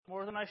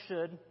than I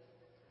should.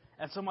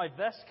 And so my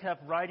vest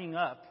kept riding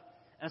up.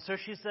 And so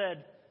she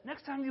said,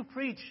 next time you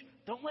preach,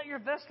 don't let your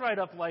vest ride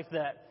up like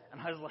that.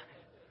 And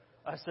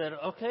I said,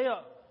 okay,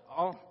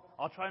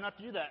 I'll try not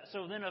to do that.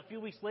 So then a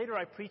few weeks later,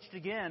 I preached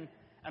again,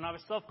 and I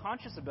was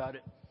self-conscious about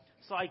it.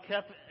 So I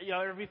kept,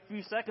 every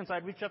few seconds,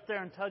 I'd reach up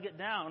there and tug it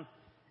down.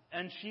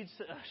 And she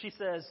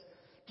says,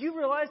 do you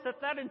realize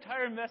that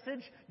entire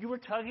message, you were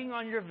tugging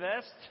on your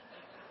vest?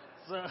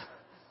 So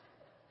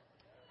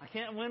I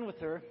can't win with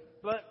her,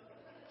 but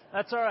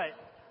that's all right.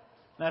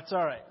 That's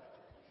all right.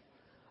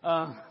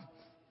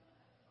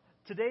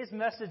 Today's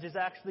message is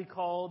actually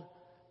called,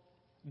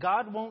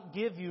 God Won't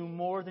Give You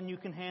More Than You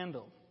Can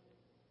Handle.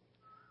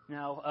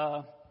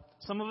 Now,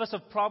 some of us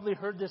have probably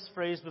heard this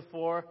phrase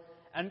before,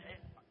 and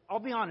I'll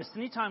be honest,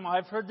 anytime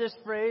I've heard this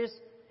phrase,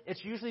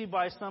 it's usually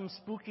by some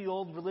spooky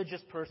old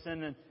religious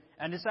person,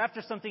 and it's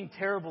after something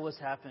terrible has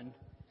happened.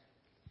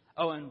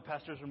 Oh, and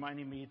Pastor's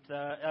reminding me,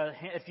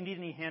 if you need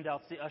any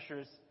handouts, the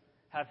ushers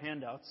have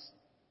handouts.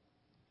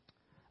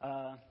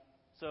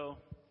 So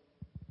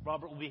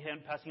Robert will be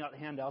passing out the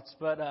handouts.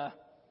 But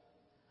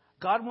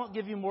God won't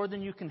give you more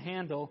than you can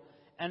handle.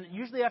 And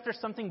usually after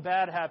something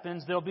bad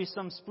happens, there'll be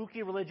some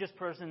spooky religious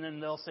person,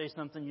 and they'll say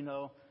something,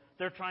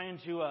 they're trying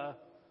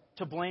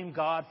to blame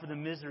God for the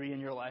misery in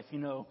your life.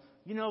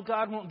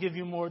 God won't give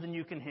you more than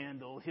you can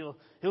handle. He'll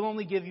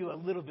only give you a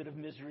little bit of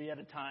misery at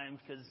a time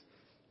because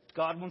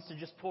God wants to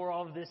just pour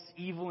all of this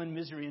evil and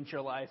misery into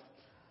your life.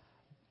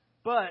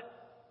 But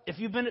if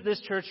you've been at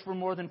this church for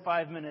more than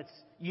 5 minutes,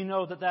 you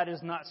know that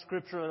is not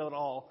scriptural at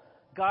all.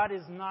 God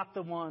is not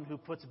the one who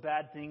puts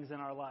bad things in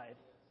our life.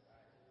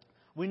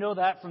 We know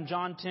that from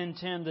John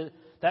 10:10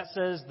 that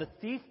says the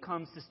thief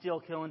comes to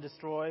steal, kill, and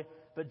destroy,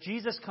 but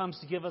Jesus comes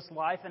to give us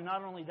life, and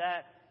not only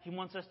that, He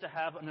wants us to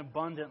have an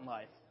abundant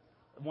life.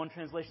 One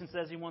translation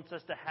says He wants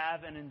us to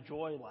have and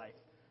enjoy life.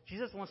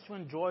 Jesus wants to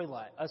enjoy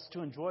us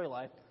to enjoy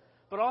life.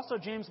 But also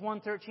James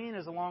 1:13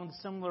 is along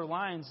similar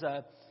lines.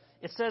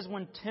 It says,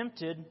 when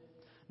tempted,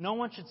 no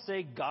one should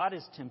say, God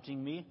is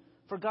tempting me.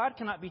 For God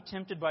cannot be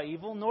tempted by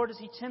evil, nor does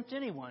He tempt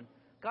anyone.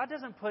 God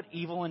doesn't put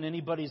evil in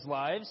anybody's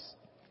lives.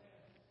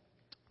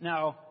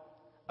 Now,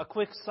 a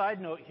quick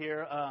side note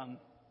here.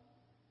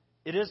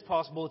 It is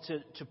possible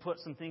to put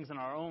some things in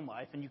our own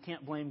life, and you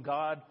can't blame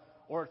God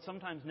or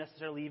sometimes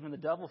necessarily even the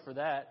devil for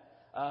that.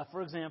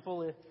 For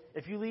example,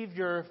 if you leave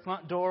your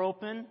front door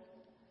open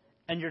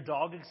and your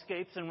dog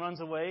escapes and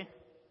runs away,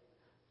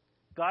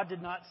 God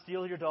did not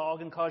steal your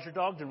dog and cause your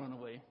dog to run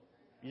away.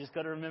 You just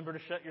got to remember to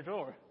shut your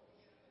door.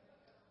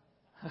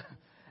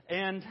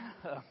 And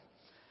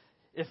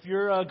if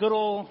your good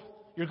old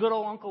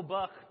Uncle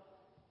Buck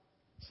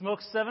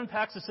smokes 7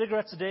 packs of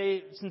cigarettes a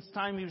day since the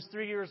time he was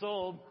 3 years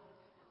old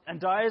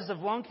and dies of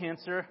lung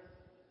cancer,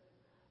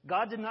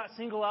 God did not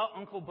single out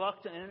Uncle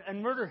Buck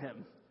and murder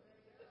him.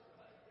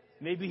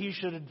 Maybe he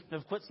should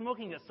have quit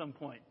smoking at some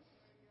point.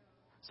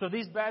 So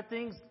these bad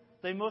things,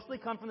 they mostly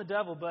come from the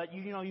devil, but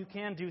you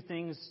can do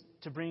things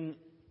to bring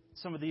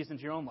some of these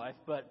into your own life.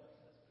 But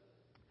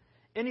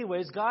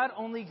anyways, God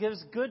only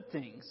gives good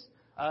things.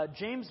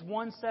 James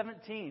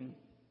 1:17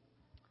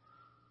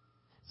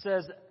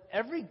 says,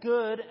 every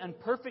good and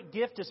perfect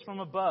gift is from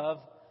above,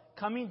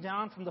 coming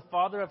down from the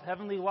Father of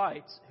heavenly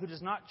lights, who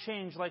does not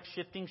change like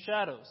shifting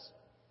shadows.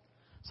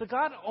 So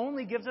God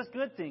only gives us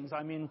good things.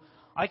 I mean,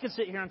 I could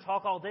sit here and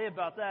talk all day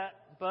about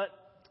that, but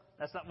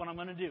that's not what I'm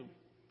going to do.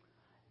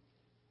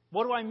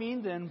 What do I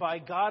mean then by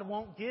God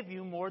won't give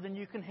you more than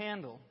you can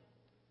handle?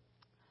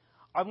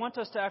 I want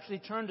us to actually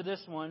turn to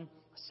this one,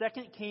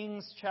 2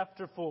 Kings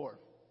chapter 4.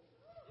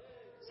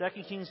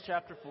 2 Kings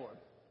chapter 4.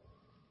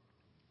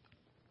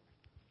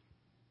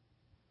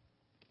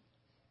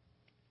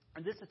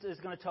 And this is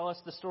going to tell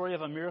us the story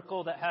of a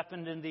miracle that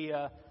happened in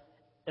the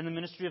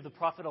ministry of the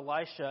prophet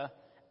Elisha.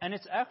 And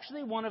it's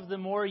actually one of the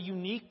more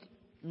unique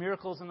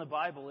miracles in the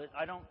Bible.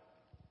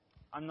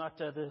 I'm not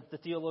the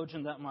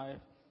theologian that my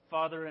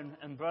father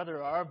and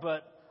brother are,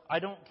 but I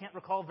can't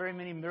recall very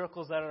many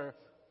miracles that are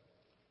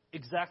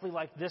exactly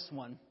like this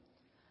one.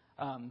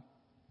 2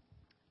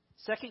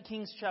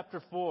 Kings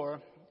chapter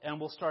 4, and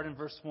we'll start in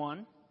verse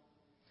 1.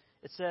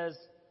 It says,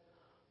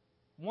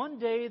 one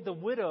day the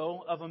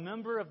widow of a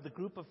member of the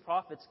group of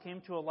prophets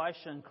came to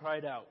Elisha and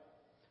cried out,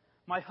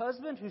 my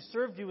husband who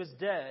served you is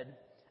dead,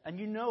 and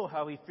you know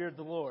how he feared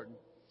the Lord.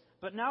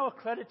 But now a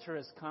creditor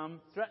has come,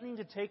 threatening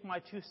to take my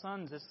 2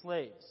 sons as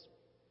slaves.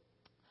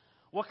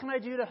 What can I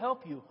do to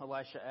help you?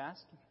 Elisha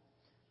asked.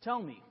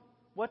 Tell me,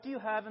 what do you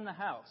have in the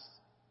house?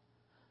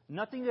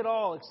 Nothing at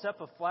all except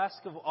a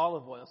flask of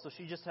olive oil. So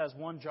she just has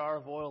 1 jar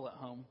of oil at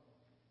home.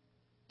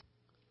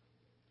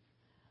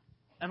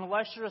 And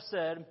Elisha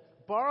said,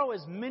 borrow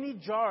as many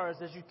jars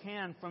as you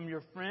can from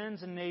your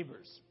friends and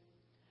neighbors.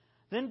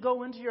 Then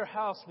go into your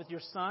house with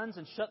your sons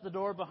and shut the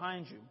door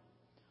behind you.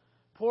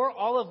 Pour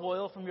olive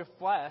oil from your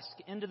flask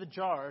into the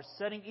jars,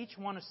 setting each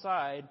one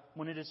aside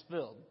when it is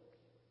filled.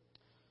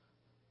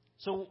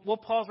 So we'll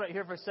pause right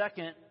here for a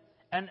second.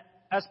 And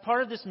as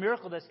part of this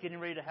miracle that's getting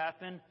ready to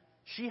happen,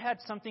 she had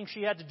something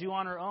she had to do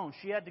on her own.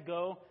 She had to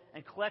go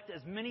and collect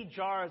as many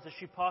jars as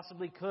she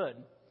possibly could.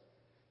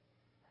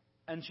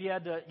 And she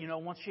had to,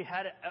 once she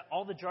had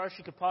all the jars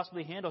she could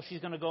possibly handle, she's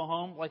going to go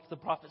home, like the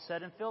prophet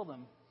said, and fill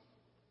them.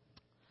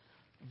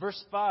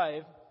 Verse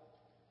 5,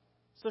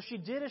 so she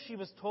did as she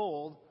was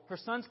told. Her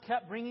sons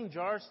kept bringing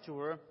jars to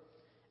her,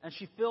 and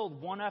she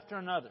filled one after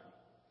another.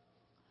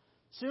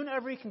 Soon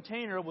every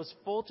container was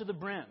full to the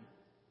brim.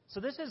 So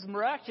this is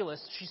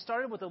miraculous. She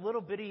started with a little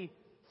bitty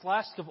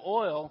flask of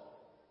oil,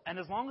 and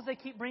as long as they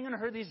keep bringing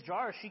her these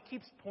jars, she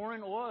keeps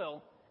pouring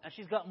oil, and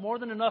she's got more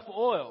than enough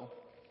oil.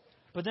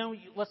 But then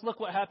let's look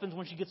what happens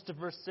when she gets to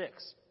verse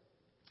 6.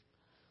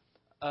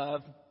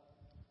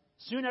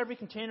 Soon every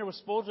container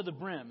was full to the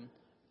brim.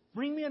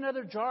 Bring me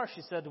another jar,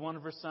 she said to one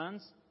of her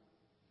sons.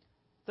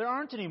 There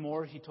aren't any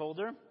more, he told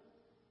her.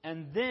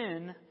 And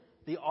then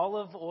the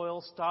olive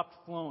oil stopped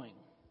flowing.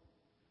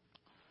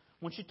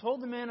 When she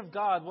told the man of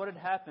God what had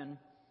happened,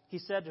 he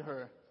said to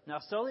her, now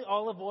sell the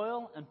olive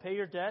oil and pay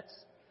your debts,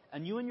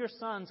 and you and your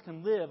sons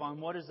can live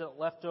on what is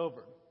left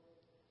over.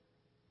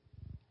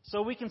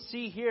 So we can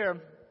see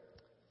here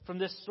from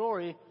this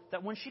story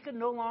that when she could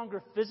no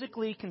longer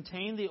physically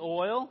contain the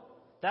oil,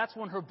 that's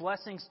when her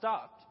blessing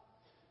stopped.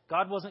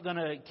 God wasn't going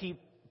to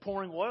keep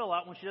pouring oil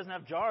out when she doesn't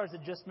have jars.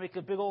 It'd just make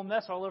a big old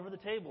mess all over the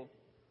table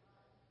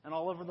and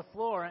all over the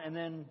floor, and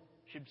then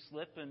she'd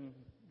slip, and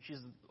she's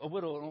a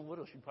widow. An old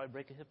widow, she'd probably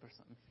break a hip or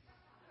something.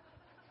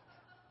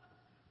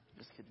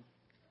 Just kidding.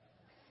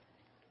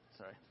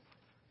 Sorry.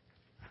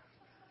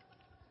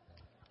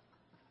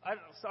 I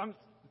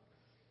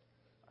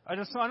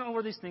don't know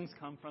where these things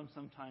come from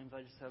sometimes.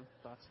 I just have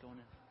thoughts going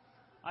in.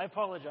 I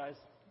apologize.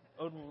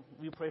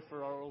 We pray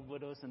for our old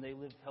widows, and they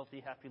live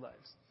healthy, happy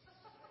lives.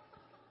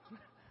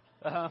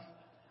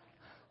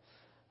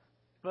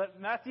 But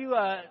Matthew,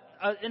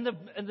 in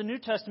the New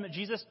Testament,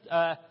 Jesus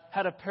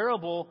had a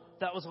parable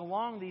that was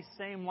along these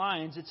same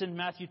lines. It's in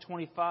Matthew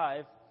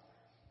 25.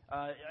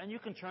 And you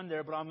can turn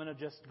there, but I'm going to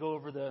just go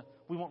over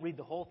we won't read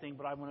the whole thing,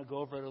 but I'm going to go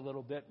over it a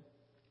little bit.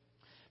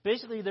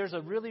 Basically, there's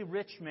a really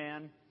rich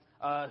man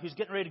who's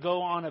getting ready to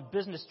go on a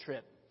business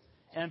trip.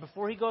 And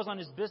before he goes on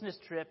his business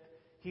trip,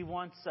 he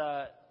wants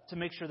to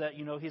make sure that,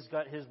 he's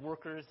got his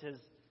workers,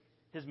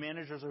 his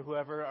managers or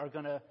whoever are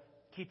going to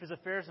keep his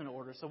affairs in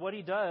order. So what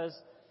he does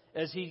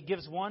is he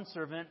gives one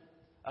servant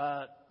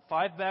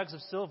 5 bags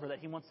of silver that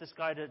he wants this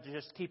guy to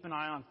just keep an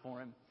eye on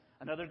for him.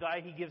 Another guy,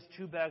 he gives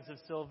 2 bags of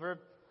silver.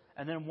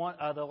 And then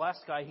the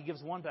last guy, he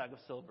gives 1 bag of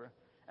silver.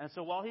 And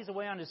so while he's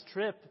away on his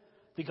trip,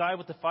 the guy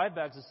with the 5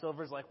 bags of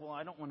silver is like, well,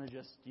 I don't want to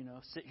just,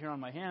 sit here on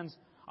my hands.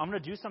 I'm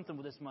going to do something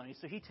with this money.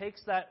 So he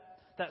takes that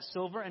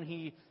silver and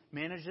he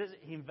manages it.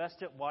 He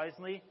invests it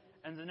wisely.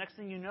 And the next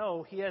thing you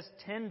know, he has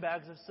 10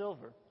 bags of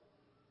silver.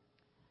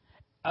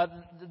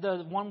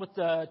 The one with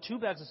the 2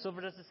 bags of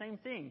silver does the same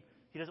thing.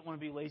 He doesn't want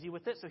to be lazy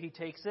with it, so he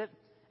takes it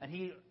and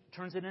he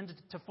turns it into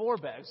 4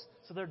 bags.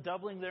 So they're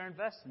doubling their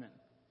investment.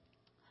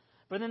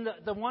 But then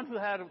the one who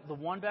had the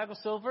 1 bag of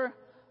silver,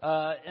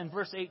 in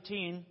verse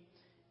 18,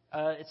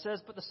 it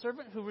says, but the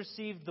servant who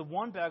received the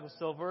 1 bag of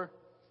silver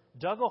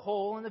dug a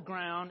hole in the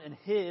ground and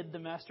hid the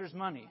master's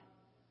money.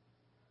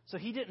 So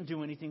he didn't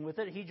do anything with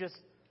it. He just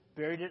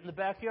buried it in the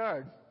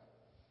backyard.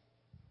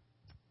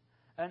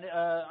 And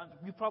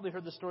you've probably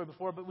heard the story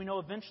before, but we know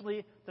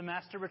eventually the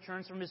master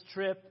returns from his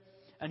trip,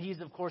 and he's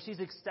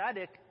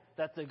ecstatic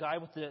that the guy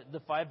with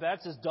the 5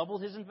 bags has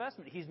doubled his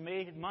investment. He's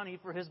made money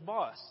for his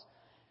boss.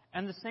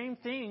 And the same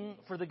thing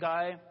for the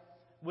guy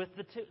with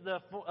the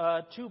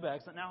 2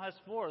 bags that now has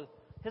 4.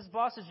 His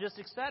boss is just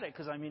ecstatic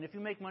because, if you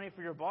make money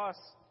for your boss,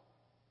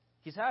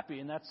 he's happy.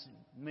 And that's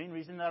the main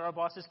reason that our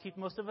bosses keep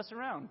most of us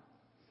around.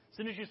 As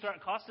soon as you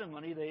start costing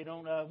money, they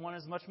don't want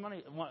as much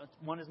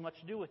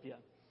to do with you.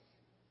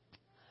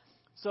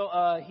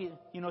 So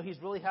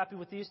he's really happy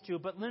with these 2.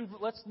 But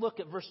let's look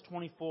at verse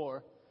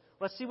 24.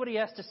 Let's see what he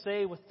has to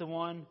say with the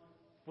one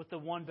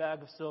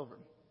bag of silver.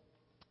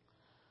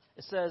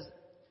 It says,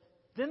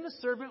 then the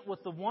servant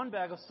with the 1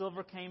 bag of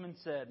silver came and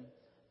said,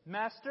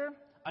 Master,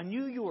 I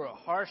knew you were a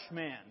harsh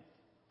man,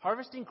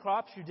 harvesting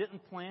crops you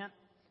didn't plant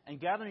and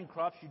gathering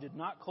crops you did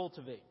not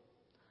cultivate.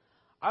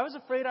 I was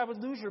afraid I would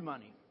lose your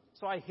money,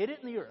 so I hid it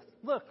in the earth.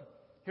 Look,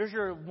 here's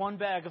your 1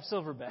 bag of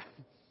silver back.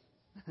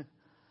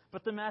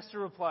 But the master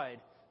replied,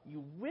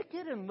 you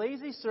wicked and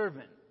lazy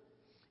servant.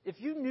 If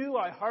you knew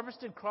I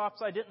harvested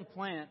crops I didn't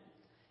plant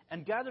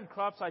and gathered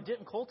crops I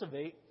didn't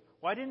cultivate,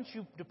 why didn't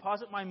you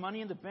deposit my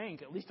money in the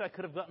bank? At least I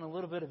could have gotten a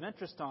little bit of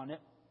interest on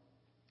it.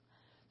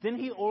 Then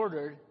he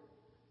ordered,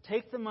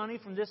 take the money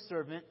from this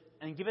servant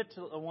and give it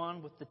to the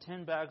one with the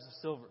 10 bags of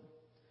silver.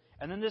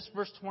 And then this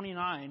verse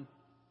 29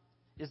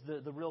 is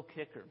the real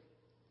kicker.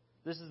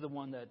 This is the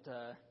one that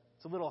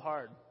it's a little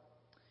hard.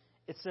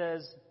 It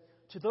says,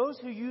 to those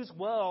who use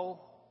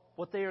well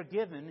what they are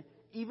given,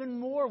 even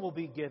more will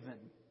be given,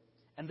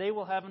 and they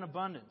will have an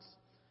abundance.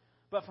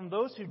 But from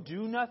those who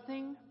do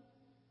nothing,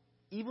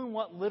 even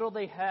what little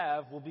they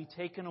have will be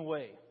taken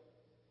away.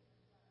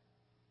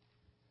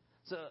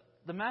 So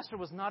the master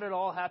was not at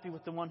all happy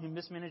with the one who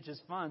mismanaged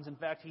his funds. In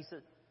fact, he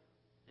said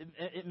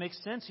it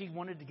makes sense. He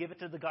wanted to give it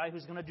to the guy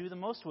who's going to do the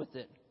most with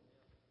it.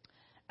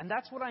 And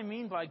that's what I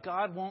mean by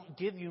God won't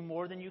give you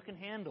more than you can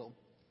handle.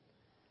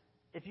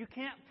 if you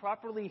can't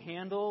properly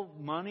handle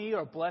money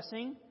or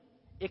blessing,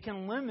 it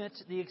can limit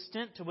the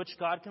extent to which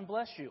God can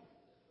bless you.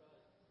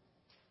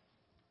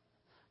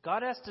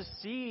 God has to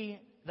see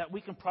that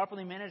we can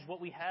properly manage what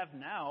we have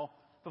now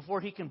before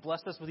He can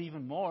bless us with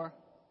even more.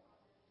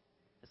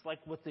 It's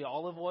like with the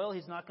olive oil.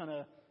 He's not going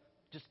to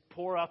just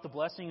pour out the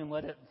blessing and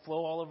let it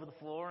flow all over the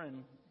floor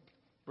and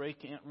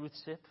break Aunt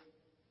Ruth's hip.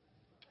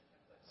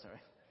 Sorry.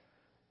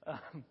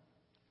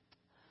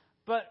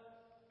 But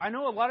I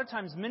know a lot of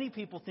times many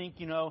people think,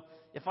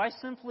 if I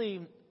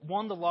simply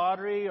won the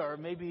lottery, or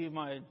maybe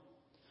my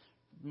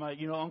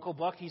Uncle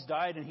Buck, he's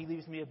died and he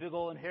leaves me a big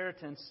old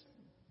inheritance,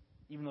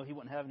 even though he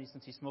wouldn't have any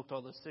since he smoked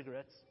all those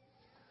cigarettes.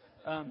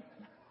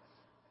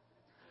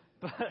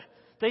 But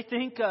they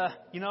think,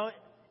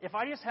 if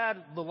I just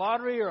had the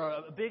lottery or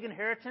a big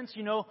inheritance,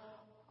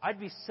 I'd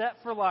be set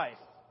for life.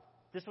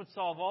 This would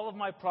solve all of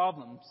my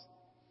problems.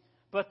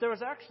 But there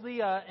was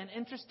actually an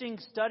interesting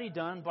study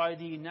done by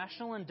the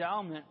National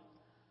Endowment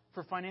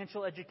for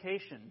Financial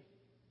Education.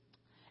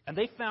 And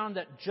they found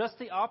that just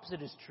the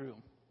opposite is true.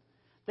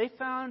 They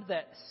found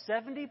that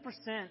 70%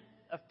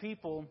 of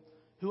people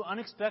who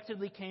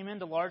unexpectedly came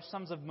into large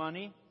sums of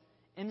money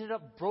ended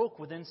up broke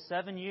within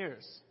 7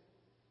 years.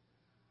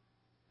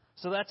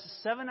 So that's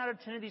 7 out of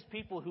 10 of these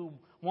people who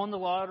won the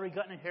lottery,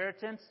 got an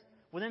inheritance,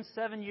 within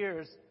 7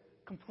 years,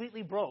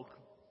 completely broke,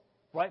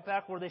 right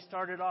back where they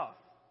started off.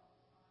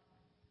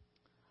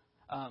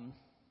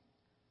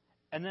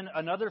 And then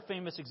another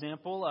famous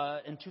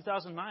example, in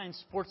 2009,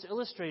 Sports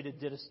Illustrated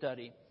did a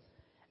study.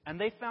 And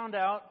they found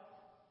out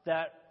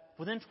that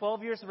within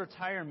 12 years of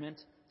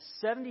retirement,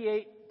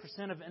 78%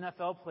 of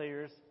NFL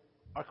players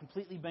are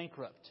completely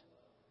bankrupt.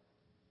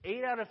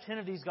 8 out of 10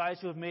 of these guys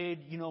who have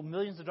made,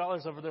 millions of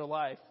dollars over their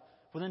life,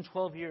 within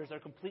 12 years are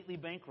completely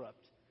bankrupt.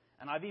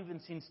 And I've even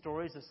seen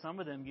stories of some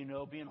of them,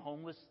 being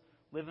homeless,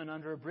 living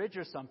under a bridge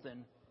or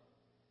something.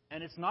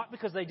 And it's not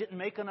because they didn't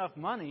make enough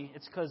money.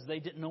 It's because they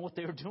didn't know what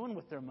they were doing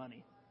with their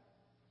money.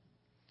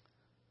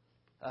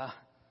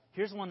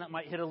 Here's one that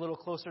might hit a little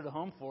closer to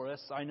home for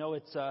us. I know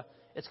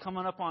it's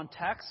coming up on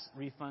tax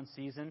refund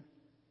season.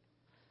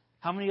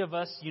 How many of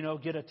us,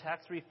 get a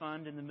tax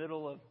refund in the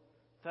middle of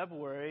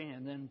February,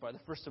 and then by the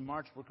 1st of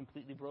March, we're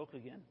completely broke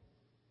again?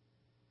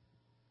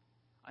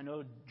 I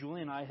know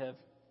Julie and I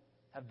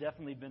have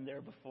definitely been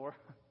there before.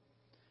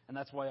 And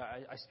that's why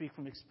I speak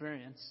from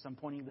experience. I'm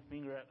pointing the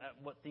finger at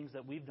what things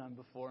that we've done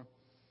before.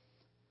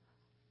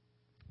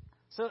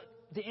 So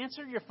the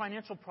answer to your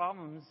financial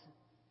problems,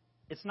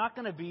 it's not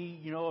going to be,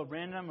 a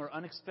random or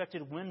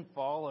unexpected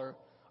windfall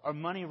or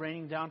money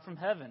raining down from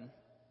heaven.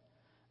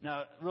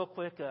 Now, real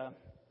quick,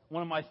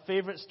 one of my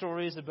favorite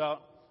stories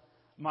about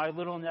my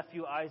little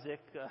nephew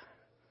Isaac.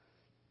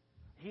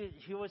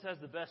 He always has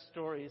the best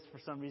stories for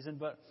some reason.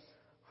 But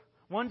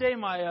one day,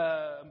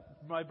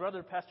 my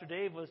brother, Pastor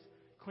Dave, was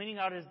cleaning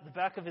out the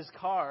back of his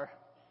car,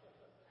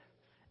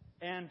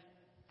 and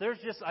there's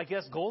just, I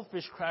guess,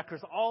 goldfish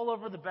crackers all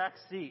over the back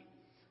seat.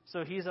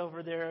 So he's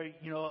over there,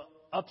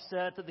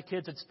 upset that the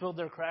kids had spilled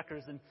their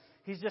crackers, and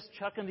he's just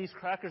chucking these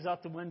crackers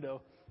out the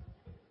window.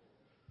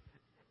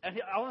 And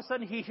all of a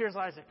sudden he hears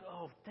Isaac,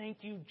 "Oh,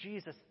 thank you,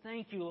 Jesus.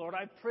 Thank you, Lord.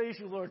 I praise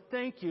you, Lord.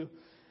 Thank you."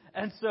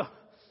 And so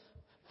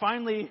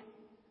finally,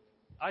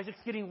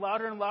 Isaac's getting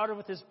louder and louder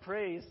with his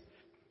praise.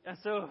 And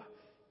so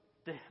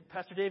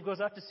Pastor Dave goes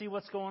out to see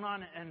what's going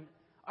on. And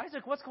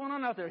Isaac, what's going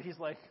on out there? He's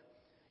like,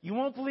 "You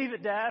won't believe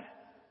it, Dad.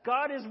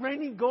 God is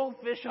raining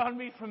goldfish on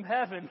me from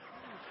heaven."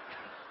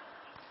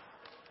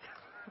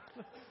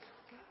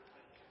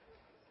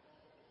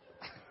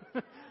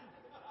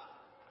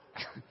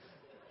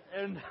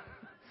 And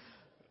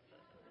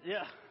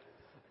yeah,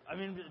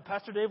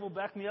 Pastor Dave will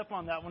back me up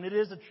on that one. It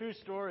is a true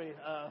story.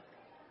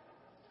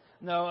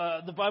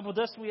 The Bible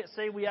does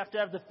say we have to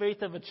have the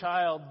faith of a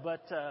child,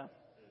 but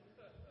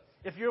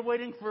if you're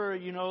waiting for,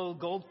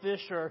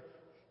 goldfish or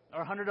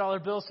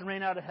 $100 bills to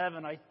rain out of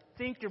heaven, I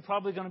think you're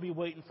probably going to be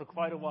waiting for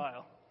quite a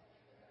while.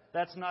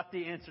 That's not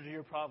the answer to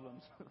your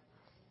problems.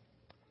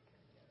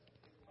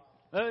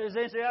 His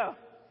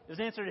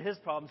answer to his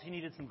problems, he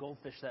needed some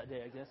goldfish that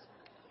day, I guess.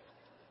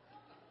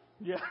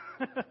 Yeah.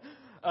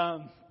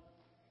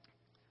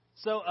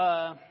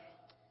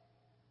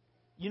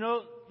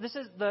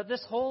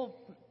 This whole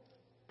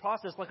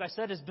process, like I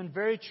said, has been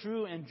very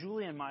true in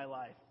Julie and my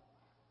life.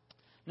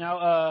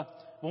 Now,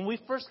 when we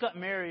first got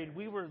married,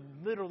 we were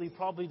literally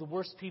probably the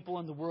worst people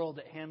in the world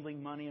at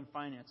handling money and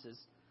finances.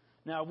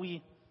 Now,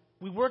 we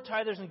were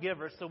tithers and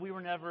givers, so we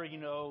were never,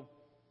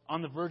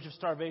 on the verge of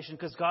starvation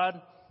because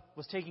God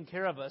was taking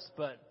care of us,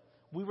 but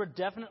we were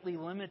definitely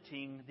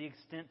limiting the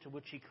extent to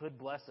which He could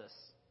bless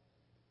us.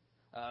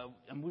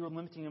 And we were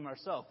limiting Him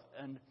ourselves.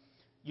 And,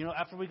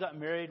 after we got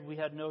married, we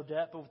had no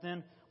debt, but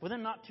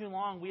within not too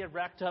long, we had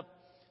racked up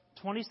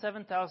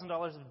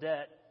 $27,000 of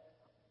debt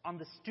on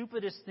the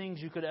stupidest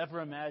things you could ever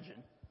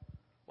imagine.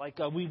 Like,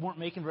 we weren't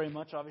making very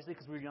much, obviously,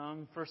 because we were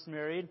young, first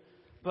married.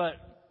 But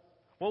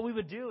what we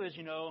would do is,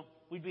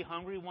 we'd be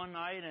hungry one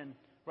night, and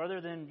rather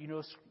than,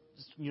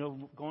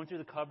 going through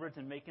the cupboards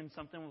and making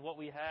something with what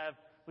we have,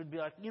 we'd be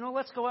like,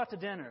 let's go out to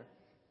dinner.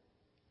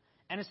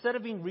 And instead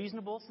of being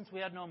reasonable, since we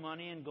had no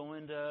money, and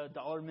going to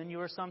Dollar Menu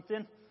or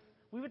something,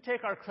 we would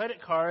take our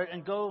credit card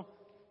and go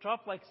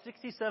drop like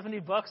 $60,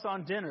 $70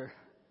 on dinner.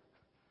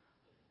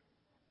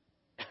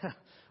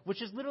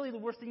 Which is literally the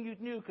worst thing you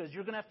can do, because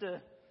you're going to have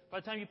to, by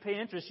the time you pay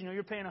interest,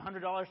 you're paying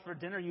 $100 for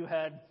dinner you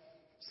had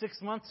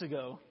 6 months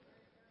ago.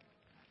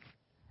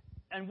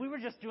 And we were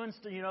just doing,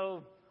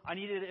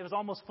 it was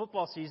almost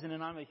football season,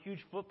 and I'm a huge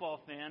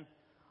football fan.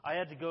 I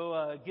had to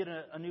go get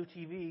a new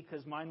TV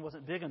because mine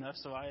wasn't big enough,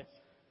 so I,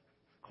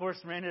 of course,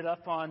 ran it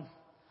up on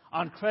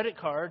credit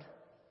card.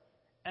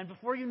 And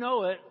before you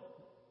know it,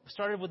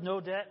 started with no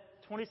debt,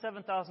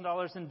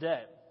 $27,000 in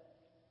debt.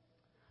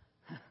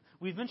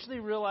 We eventually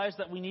realized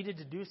that we needed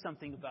to do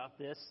something about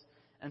this,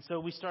 and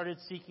so we started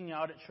seeking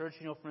out at church,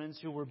 friends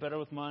who were better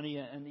with money,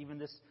 and even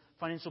this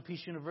Financial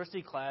Peace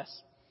University class.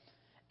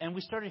 And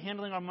we started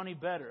handling our money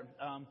better.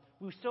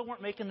 We still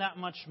weren't making that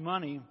much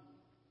money,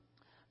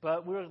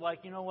 but we were like,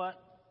 you know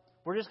what?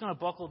 We're just going to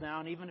buckle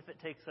down, even if it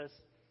takes us,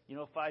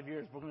 5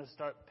 years. We're going to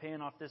start paying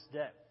off this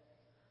debt.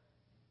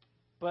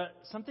 But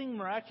something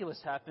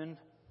miraculous happened.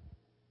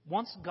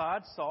 Once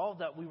God saw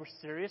that we were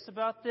serious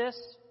about this,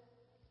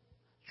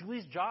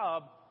 Julie's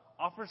job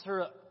offers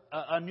her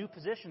a new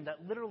position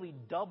that literally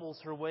doubles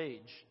her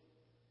wage.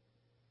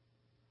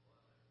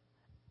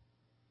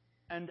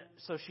 And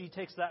so she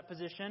takes that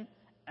position,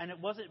 and it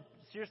wasn't,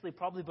 seriously,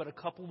 probably but a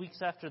couple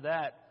weeks after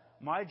that,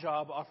 my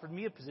job offered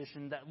me a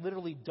position that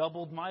literally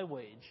doubled my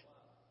wage.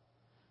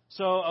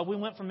 So we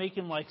went from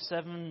making like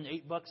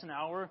 $7, $8 an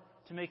hour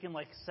to making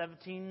like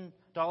 $17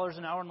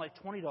 an hour and like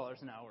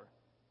 $20 an hour,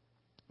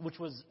 which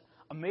was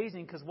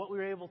amazing, because what we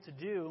were able to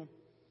do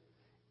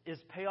is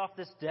pay off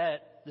this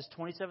debt, this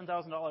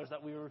 $27,000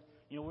 that we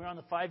were on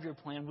the 5-year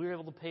plan. We were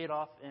able to pay it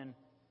off in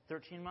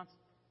 13 months,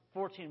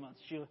 14 months.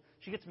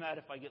 She gets mad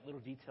if I get little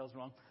details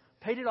wrong.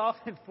 Paid it off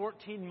in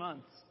 14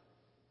 months.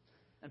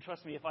 And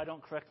trust me, if I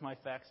don't correct my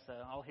facts,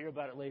 I'll hear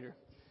about it later.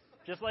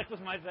 Just like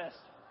with my vest.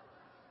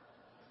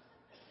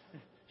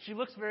 She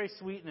looks very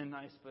sweet and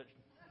nice, but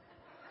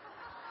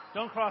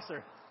don't cross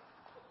her.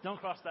 Don't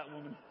cross that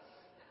woman.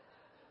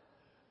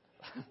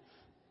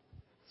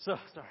 So,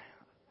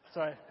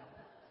 sorry.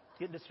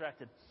 Getting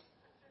distracted.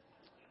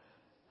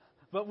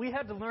 But we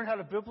had to learn how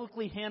to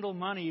biblically handle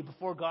money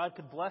before God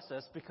could bless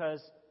us,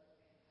 because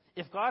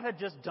if God had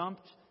just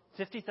dumped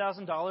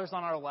 $50,000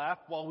 on our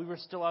lap while we were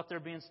still out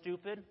there being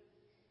stupid,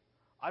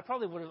 I'm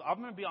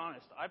going to be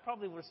honest, I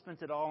probably would have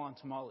spent it all on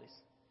tamales.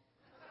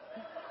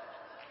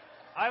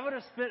 I would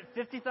have spent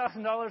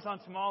 $50,000 on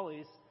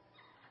tamales,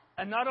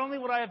 and not only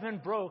would I have been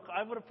broke,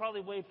 I would have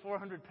probably weighed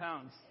 400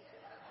 pounds.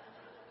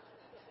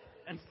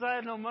 And since I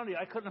had no money,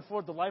 I couldn't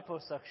afford the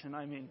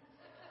liposuction.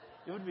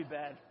 It would be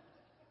bad.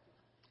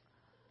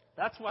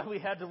 That's why we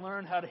had to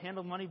learn how to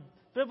handle money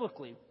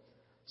biblically.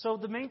 So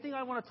the main thing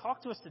I want to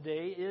talk to us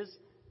today is,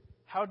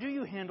 how do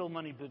you handle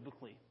money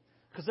biblically?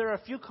 Because there are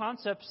a few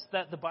concepts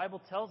that the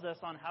Bible tells us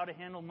on how to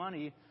handle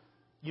money,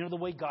 the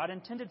way God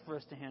intended for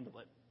us to handle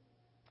it.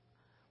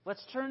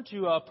 Let's turn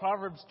to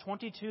Proverbs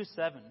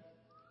 22:7.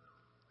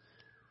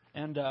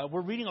 And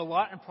we're reading a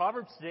lot in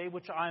Proverbs today,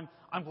 which I'm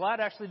glad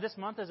actually this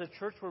month as a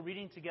church we're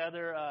reading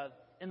together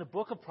in the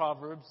book of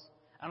Proverbs.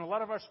 And a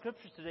lot of our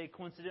scriptures today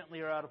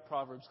coincidentally are out of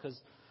Proverbs, because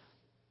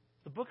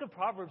the book of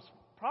Proverbs,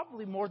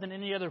 probably more than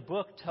any other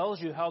book,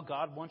 tells you how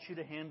God wants you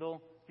to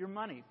handle your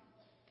money.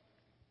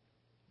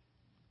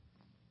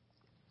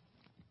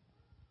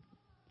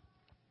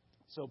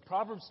 So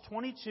Proverbs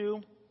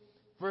 22,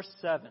 verse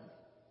 7.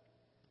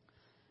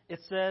 It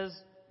says,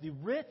 "The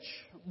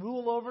rich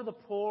rule over the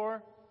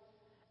poor,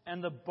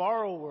 and the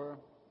borrower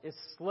is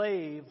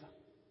slave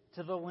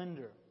to the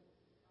lender."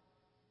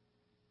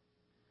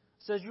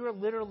 It says you are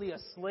literally a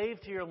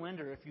slave to your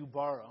lender if you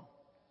borrow.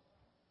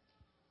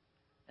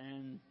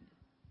 And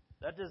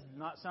that does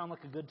not sound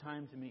like a good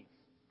time to me.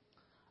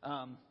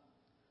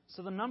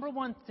 So the number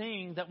one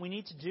thing that we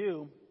need to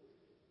do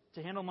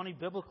to handle money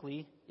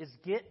biblically is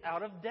get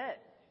out of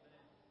debt.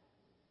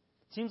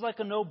 Seems like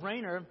a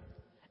no-brainer.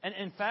 And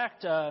in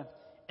fact,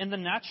 in the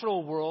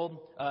natural world,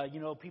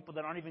 people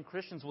that aren't even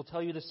Christians will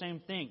tell you the same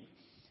thing.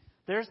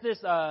 There's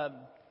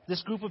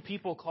this group of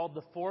people called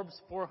the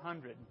Forbes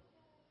 400.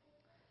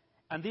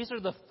 And these are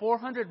the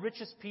 400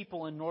 richest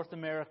people in North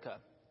America.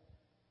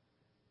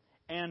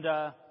 And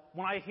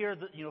when I hear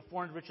the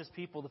 400 richest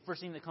people, the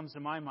first thing that comes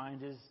to my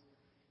mind is,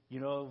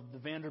 the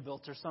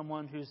Vanderbilts, or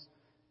someone who's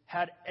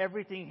had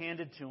everything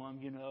handed to them,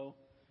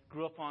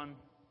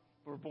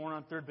 were born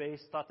on third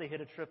base, thought they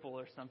hit a triple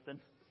or something.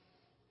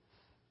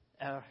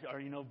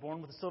 Or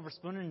born with a silver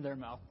spoon in their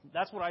mouth.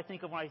 That's what I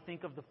think of when I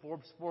think of the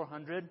Forbes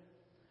 400.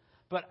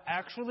 But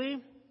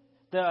actually,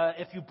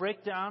 if you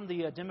break down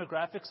the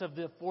demographics of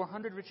the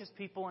 400 richest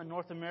people in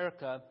North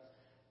America,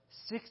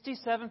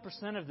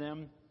 67% of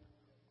them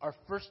are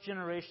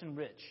first-generation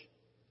rich.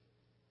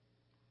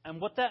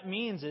 And what that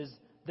means is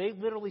they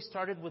literally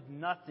started with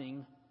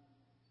nothing.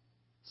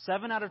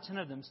 7 out of 10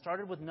 of them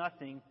started with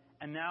nothing,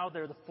 and now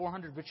they're the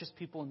 400 richest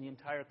people in the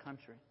entire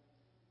country.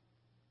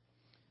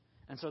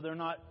 And so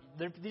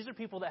these are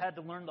people that had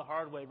to learn the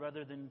hard way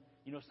rather than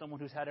someone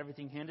who's had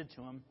everything handed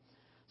to him.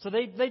 So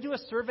they do a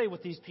survey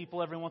with these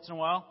people every once in a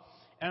while,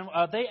 and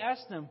they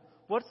ask them,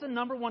 what's the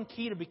number one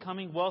key to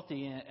becoming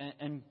wealthy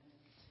and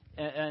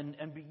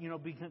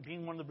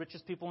being one of the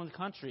richest people in the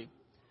country?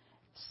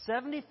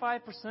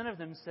 75% of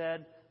them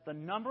said the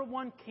number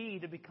one key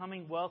to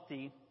becoming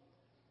wealthy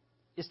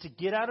is to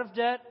get out of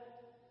debt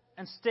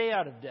and stay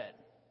out of debt.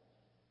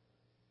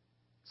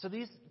 So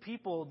these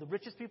people, the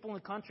richest people in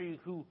the country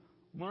who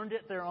learned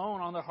it their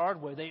own on the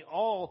hard way, they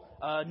all,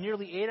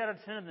 nearly 8 out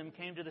of 10 of them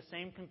came to the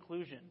same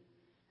conclusion.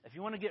 If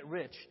you want to get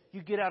rich,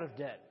 you get out of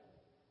debt.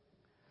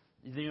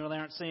 They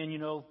aren't saying,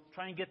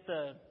 try and get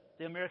the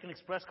American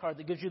Express card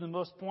that gives you the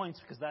most points,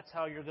 because that's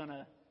how you're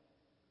gonna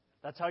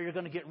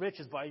get rich,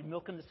 is by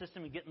milking the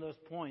system and getting those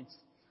points.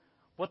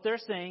 What they're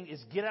saying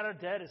is get out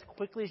of debt as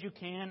quickly as you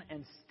can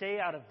and stay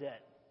out of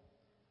debt.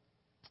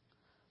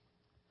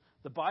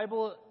 The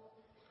Bible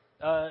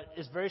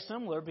is very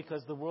similar,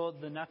 because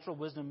the natural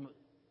wisdom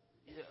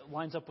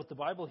lines up with the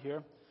Bible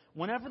here.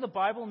 Whenever the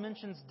Bible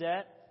mentions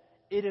debt,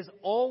 it is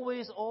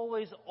always,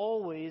 always,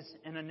 always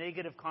in a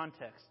negative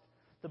context.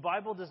 The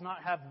Bible does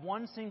not have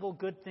one single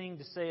good thing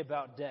to say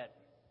about debt.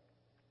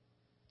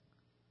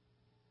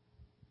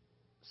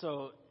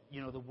 So,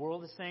 the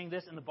world is saying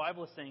this and the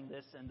Bible is saying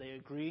this, and they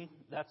agree.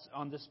 That's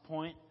on this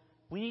point.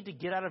 We need to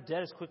get out of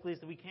debt as quickly as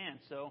we can.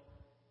 So,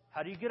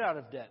 how do you get out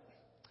of debt?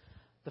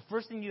 The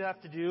first thing you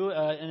have to do,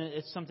 and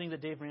it's something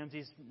that Dave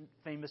Ramsey's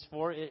famous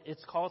for,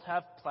 it's called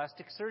have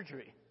plastic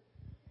surgery.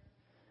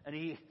 And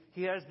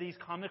he has these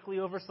comically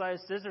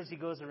oversized scissors he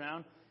goes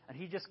around, and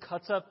he just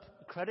cuts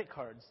up credit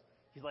cards.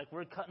 He's like,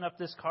 we're cutting up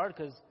this card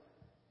because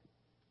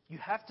you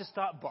have to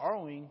stop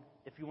borrowing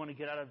if you want to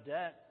get out of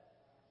debt.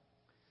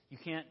 You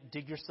can't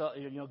dig yourself,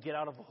 get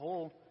out of a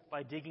hole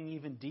by digging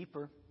even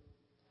deeper.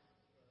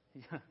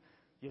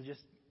 You'll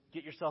just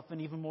get yourself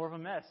in even more of a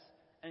mess.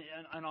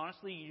 And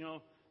honestly,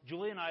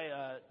 Julie and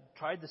I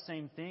tried the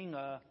same thing.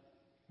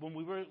 When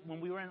we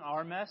were in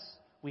our mess,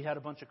 we had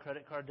a bunch of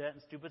credit card debt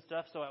and stupid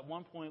stuff. So at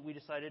one point we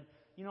decided,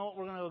 we're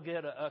going to go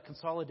get a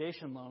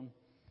consolidation loan.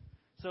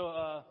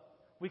 So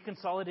we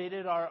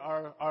consolidated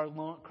our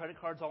loan, credit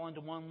cards all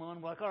into one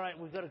loan. We're like, all right,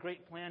 we've got a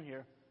great plan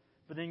here.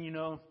 But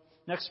then,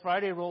 next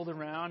Friday rolled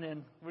around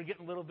and we're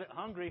getting a little bit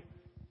hungry.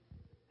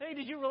 Hey,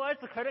 did you realize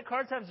the credit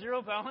cards have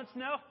zero balance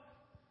now?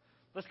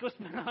 Let's go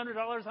spend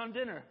 $100 on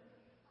dinner.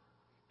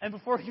 And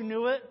before you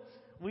knew it,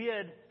 we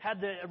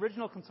had the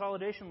original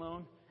consolidation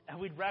loan, and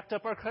we'd racked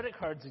up our credit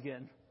cards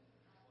again.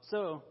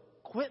 So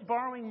quit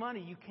borrowing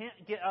money. You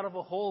can't get out of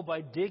a hole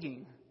by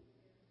digging.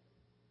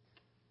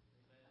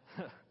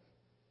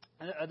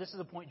 This is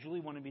a point Julie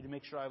wanted me to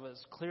make sure I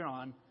was clear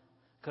on,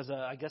 because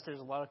I guess there's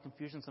a lot of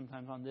confusion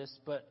sometimes on this.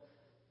 But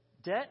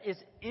debt is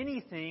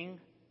anything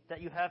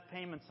that you have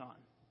payments on.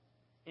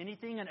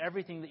 Anything and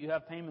everything that you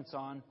have payments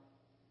on.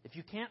 If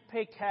you can't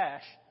pay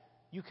cash,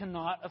 you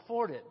cannot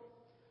afford it.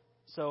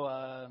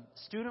 So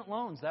student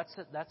loans,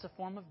 that's a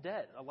form of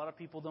debt. A lot of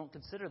people don't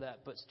consider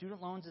that, but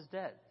student loans is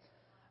debt.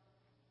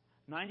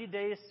 90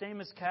 days, same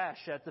as cash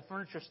at the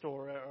furniture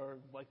store or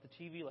like the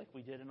TV like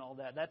we did and all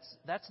that.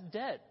 That's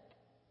debt.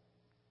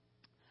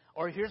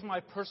 Or here's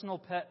my personal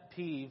pet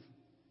peeve,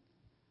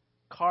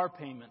 car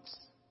payments.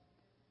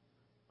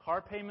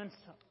 Car payments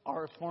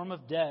are a form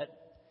of debt.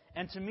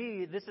 And to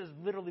me, this is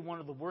literally one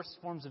of the worst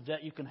forms of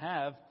debt you can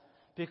have,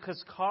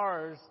 because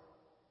cars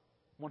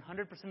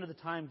 100% of the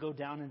time go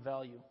down in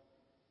value.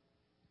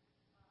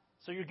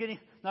 So you're getting,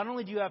 not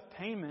only do you have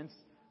payments,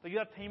 but you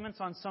have payments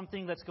on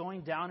something that's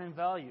going down in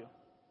value.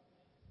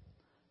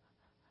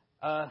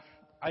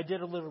 I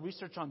did a little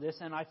research on this,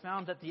 and I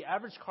found that the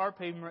average car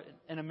payment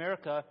in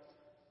America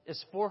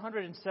is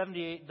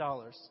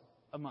 $478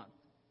 a month.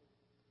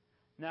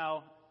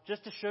 Now,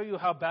 just to show you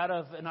how bad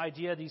of an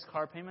idea these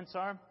car payments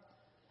are,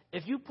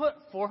 if you put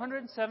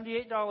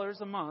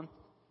 $478 a month,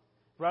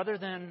 rather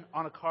than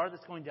on a car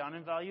that's going down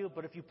in value,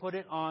 but if you put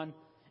it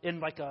in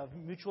like a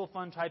mutual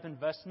fund type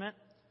investment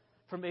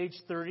from age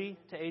 30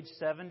 to age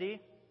 70,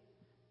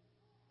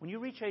 when you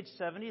reach age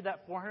 70,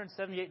 that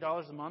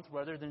 $478 a month,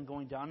 rather than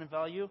going down in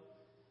value,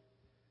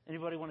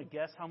 anybody want to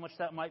guess how much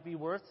that might be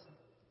worth?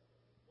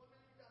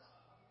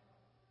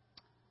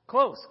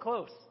 Close.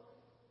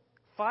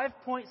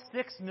 $5.6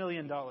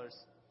 million.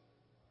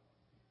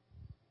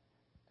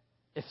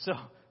 If so,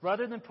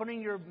 rather than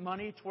putting your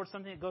money towards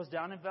something that goes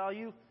down in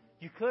value,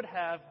 you could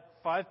have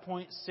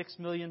 $5.6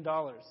 million.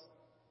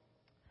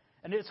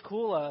 And it's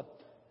cool.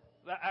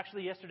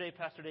 Actually, yesterday,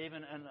 Pastor Dave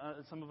and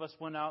some of us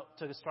went out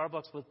to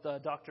Starbucks with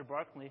Dr.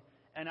 Barkley.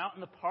 And out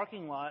in the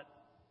parking lot,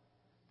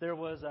 there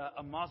was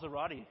a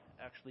Maserati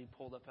actually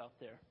pulled up out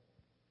there.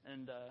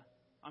 And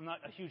I'm not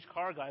a huge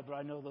car guy, but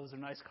I know those are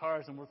nice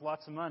cars and worth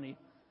lots of money.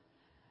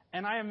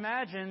 And I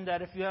imagine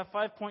that if you have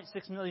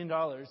 $5.6 million,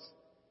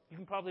 you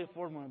can probably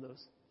afford one of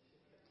those.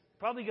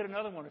 Probably get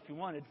another one if you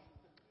wanted.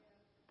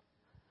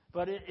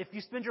 But if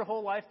you spend your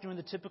whole life doing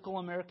the typical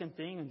American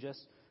thing and just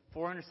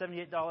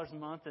 $478 a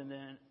month, and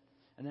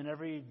then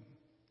every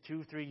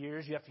 2-3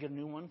 years you have to get a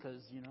new one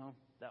because,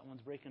 that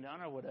one's breaking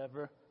down or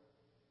whatever,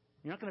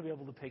 you're not going to be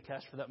able to pay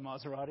cash for that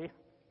Maserati.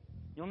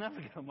 You'll never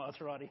get a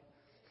Maserati.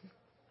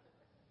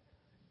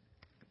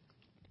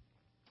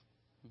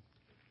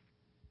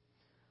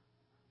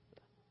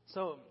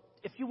 So,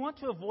 if you want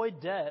to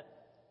avoid debt,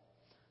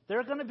 there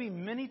are going to be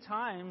many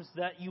times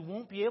that you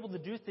won't be able to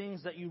do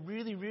things that you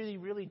really, really,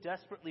 really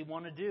desperately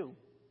want to do.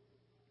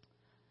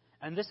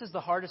 And this is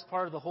the hardest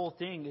part of the whole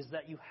thing, is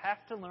that you have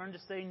to learn to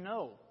say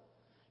no.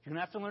 You're going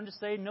to have to learn to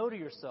say no to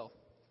yourself.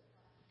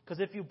 Because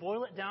if you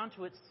boil it down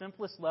to its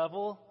simplest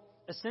level,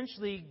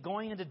 essentially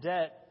going into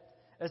debt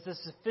is the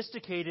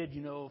sophisticated,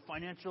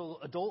 financial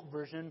adult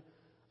version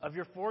of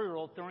your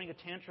 4-year-old throwing a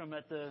tantrum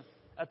at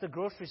the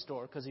grocery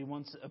store because he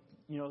wants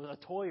a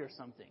toy or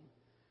something.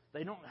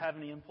 They don't have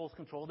any impulse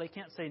control. They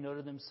can't say no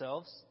to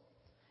themselves.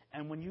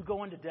 And when you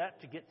go into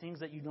debt to get things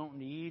that you don't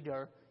need,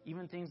 or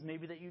even things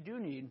maybe that you do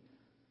need,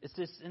 it's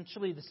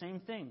essentially the same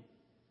thing.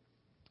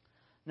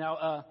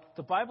 Now,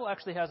 the Bible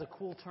actually has a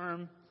cool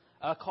term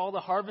called the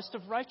harvest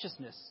of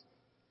righteousness.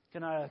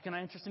 Can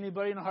I interest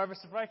anybody in the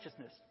harvest of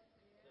righteousness?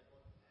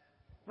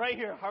 Right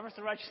here, harvest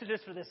of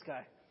righteousness for this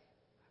guy.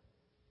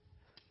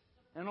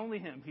 And only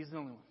him. He's the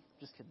only one.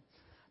 Just kidding.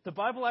 The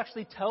Bible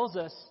actually tells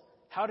us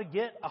how to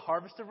get a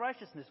harvest of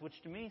righteousness, which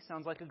to me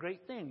sounds like a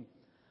great thing.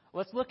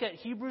 Let's look at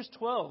Hebrews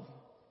 12.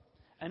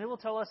 And it will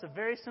tell us a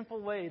very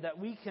simple way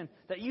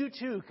that you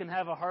too can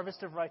have a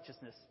harvest of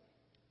righteousness.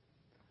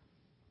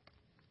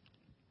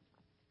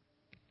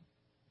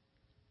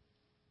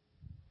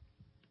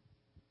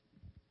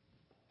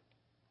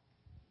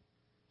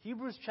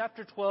 Hebrews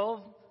chapter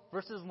 12,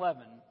 verses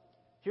 11.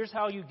 Here's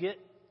how you get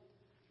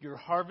your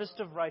harvest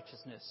of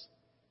righteousness.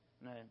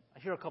 And I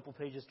hear a couple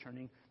pages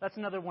turning. That's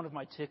another one of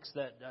my tics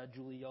that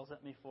Julie yells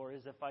at me for,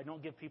 is if I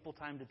don't give people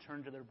time to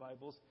turn to their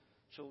Bibles,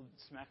 she'll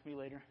smack me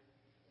later.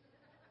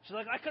 She's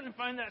like, I couldn't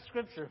find that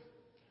scripture.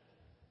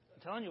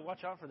 I'm telling you,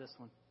 watch out for this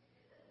one.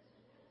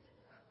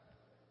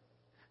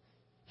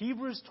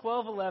 Hebrews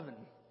 12:11.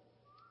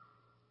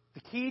 The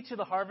key to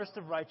the harvest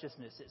of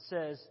righteousness. It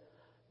says,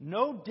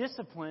 no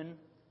discipline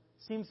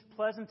seems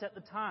pleasant at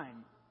the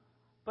time,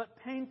 but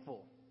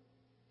painful.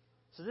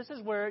 So this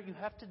is where you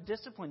have to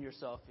discipline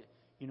yourself.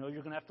 You're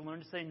going to have to learn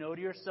to say no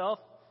to yourself,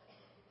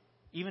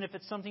 even if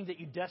it's something that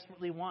you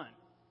desperately want.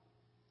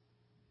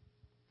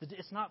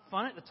 It's not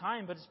fun at the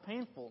time, but it's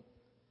painful.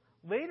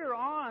 Later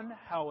on,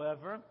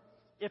 however,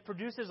 it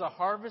produces a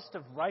harvest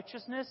of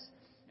righteousness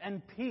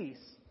and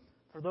peace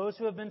for those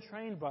who have been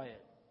trained by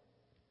it.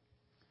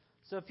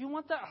 So if you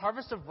want that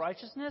harvest of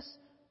righteousness,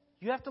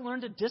 you have to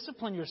learn to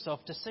discipline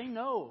yourself, to say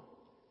no,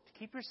 to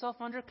keep yourself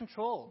under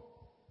control.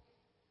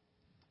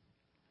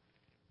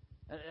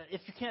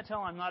 If you can't tell,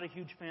 I'm not a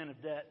huge fan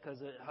of debt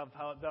because of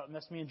how it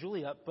messed me and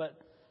Julie up. But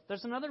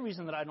there's another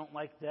reason that I don't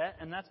like debt,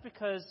 and that's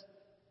because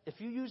if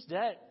you use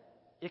debt,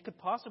 it could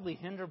possibly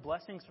hinder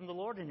blessings from the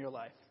Lord in your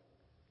life.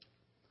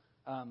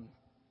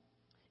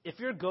 If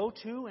your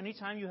go-to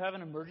anytime you have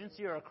an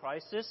emergency or a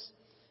crisis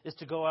is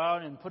to go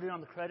out and put it on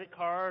the credit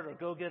card or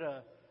go get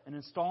an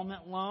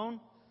installment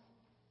loan,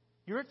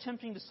 you're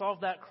attempting to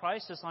solve that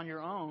crisis on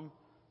your own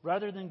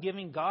rather than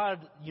giving God,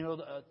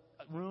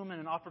 room and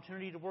an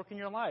opportunity to work in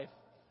your life.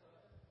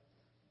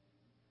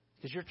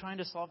 Because you're trying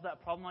to solve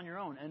that problem on your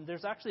own. And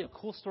there's actually a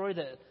cool story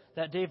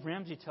that Dave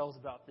Ramsey tells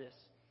about this.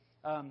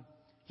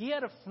 He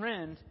had a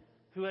friend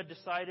who had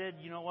decided,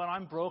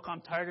 I'm broke,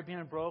 I'm tired of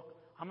being broke,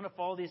 I'm going to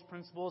follow these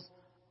principles.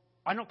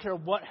 I don't care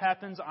what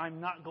happens, I'm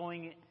not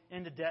going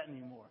into debt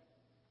anymore.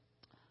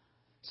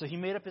 So he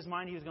made up his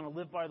mind he was going to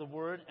live by the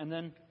Word. And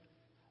then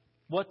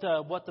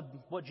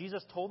what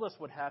Jesus told us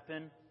would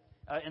happen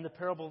in the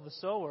parable of the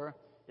sower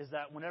is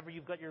that whenever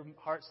you've got your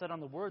heart set on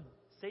the Word,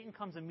 Satan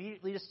comes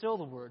immediately to steal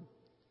the Word.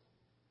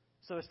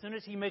 So as soon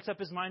as he makes up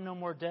his mind no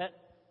more debt,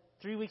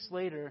 3 weeks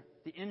later,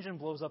 the engine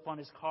blows up on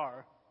his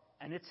car,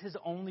 and it's his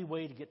only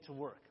way to get to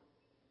work.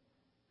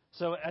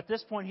 So at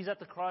this point, he's at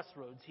the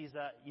crossroads. He's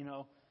at,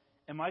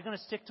 am I going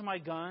to stick to my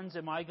guns?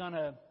 Am I going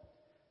to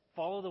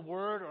follow the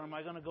Word, or am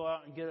I going to go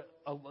out and get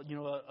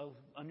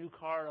a new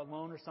car, a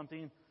loan or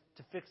something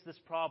to fix this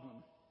problem?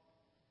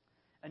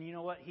 And you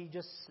know what?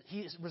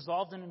 He's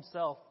resolved in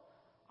himself,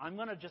 I'm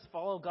going to just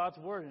follow God's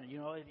Word. And,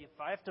 if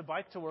I have to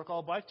bike to work,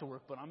 I'll bike to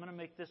work, but I'm going to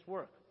make this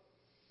work.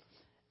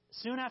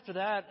 Soon after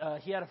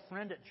that, he had a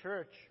friend at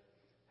church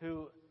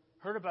who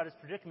heard about his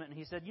predicament, and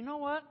he said, you know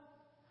what?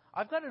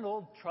 I've got an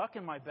old truck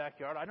in my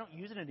backyard. I don't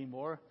use it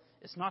anymore.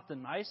 It's not the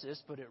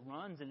nicest, but it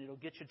runs, and it'll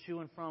get you to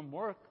and from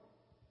work.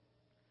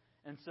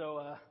 And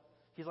so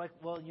he's like,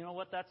 well, you know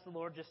what? That's the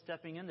Lord just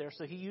stepping in there.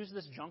 So he used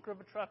this junker of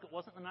a truck. It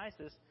wasn't the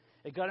nicest.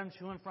 It got him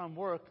to and from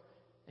work.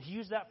 He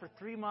used that for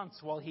 3 months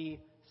while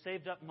he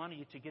saved up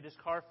money to get his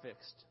car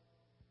fixed.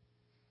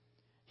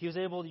 He was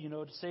able,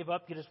 to save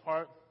up, get his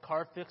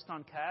car fixed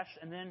on cash.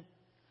 And then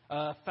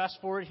fast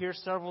forward here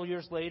several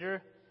years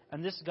later,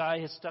 and this guy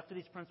has stuck to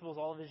these principles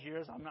all of his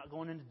years. I'm not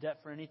going into debt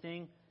for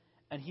anything.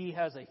 And he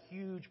has a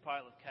huge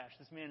pile of cash.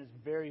 This man is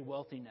very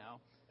wealthy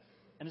now.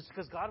 And it's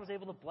because God was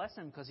able to bless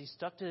him because he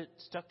stuck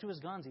to his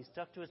guns. He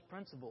stuck to his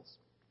principles.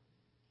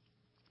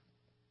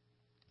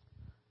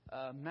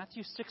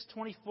 Matthew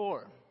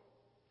 6:24.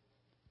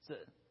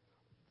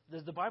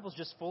 The Bible's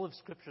just full of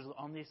scriptures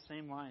on these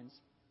same lines.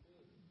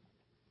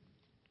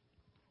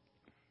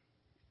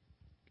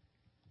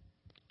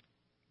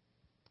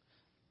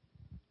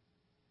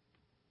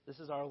 This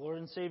is our Lord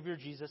and Savior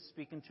Jesus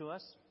speaking to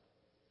us.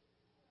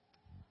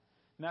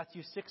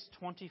 Matthew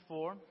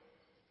 6:24.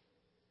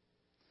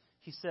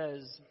 He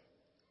says,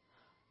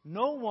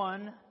 "No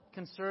one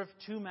can serve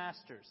two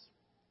masters.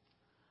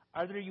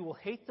 Either you will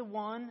hate the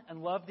one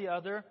and love the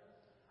other,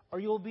 or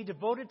you will be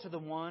devoted to the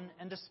one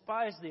and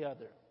despise the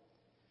other.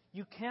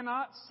 You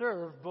cannot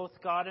serve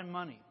both God and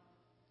money."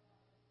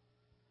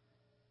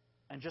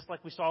 And just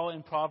like we saw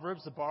in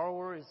Proverbs, the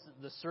borrower is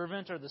the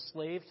servant or the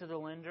slave to the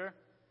lender.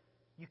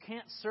 You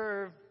can't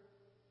serve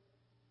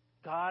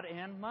God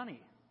and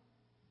money.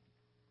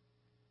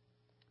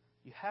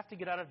 You have to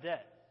get out of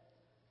debt.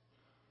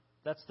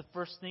 That's the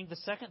first thing. The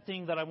second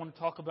thing that I want to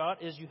talk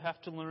about is you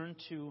have to learn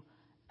to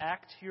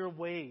act your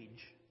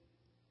wage.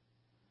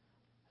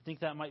 I think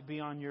that might be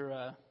on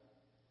your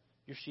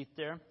sheet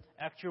there.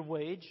 Act your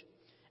wage.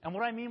 And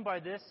what I mean by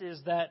this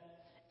is that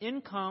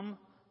income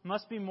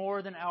must be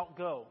more than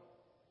outgo.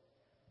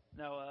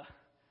 Now,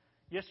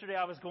 yesterday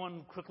I was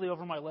going quickly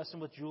over my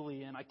lesson with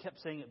Julie, and I kept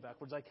saying it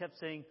backwards. I kept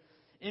saying,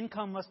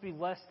 income must be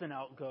less than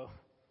outgo.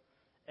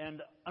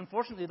 And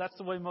unfortunately, that's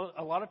the way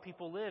a lot of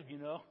people live, you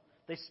know.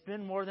 They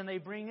spend more than they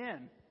bring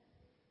in.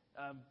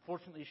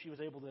 Fortunately, she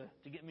was able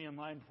to get me in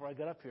line before I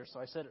got up here,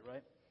 so I said it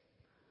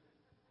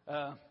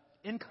right.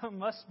 Income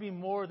must be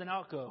more than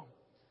outgo.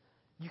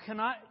 You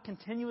cannot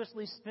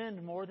continuously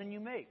spend more than you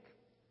make.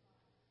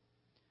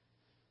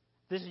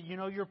 This, you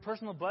know, your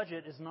personal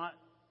budget is not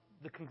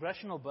the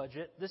congressional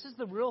budget. This is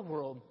the real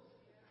world.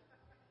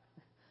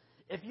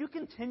 If you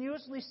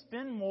continuously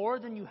spend more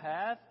than you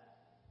have,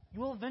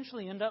 you will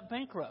eventually end up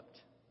bankrupt.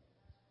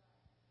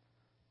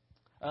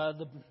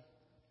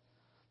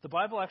 The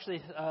Bible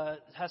actually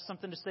has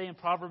something to say in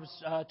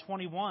Proverbs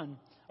 21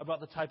 about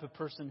the type of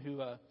person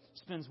who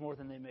spends more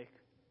than they make.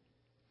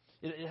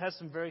 It has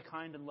some very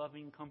kind and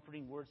loving,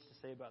 comforting words to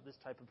say about this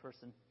type of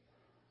person.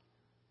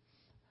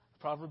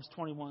 Proverbs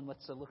 21,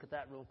 let's look at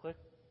that real quick.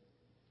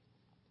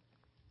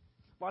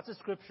 Lots of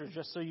scriptures,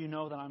 just so you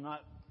know that I'm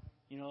not,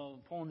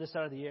 pulling this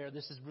out of the air.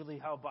 This is really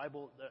how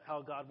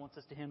God wants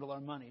us to handle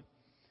our money.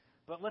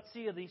 But let's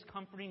see these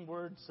comforting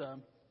words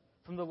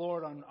from the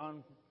Lord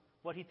on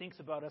what He thinks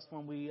about us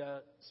when we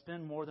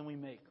spend more than we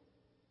make.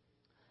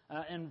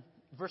 In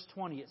verse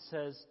 20, it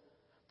says,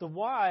 "The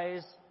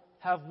wise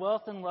have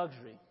wealth and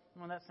luxury."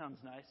 Well, that sounds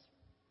nice.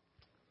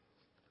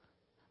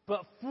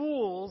 "But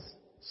fools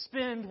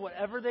spend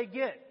whatever they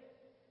get."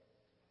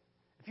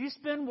 If you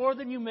spend more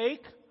than you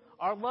make,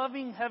 our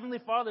loving Heavenly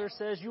Father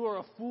says you are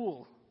a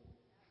fool.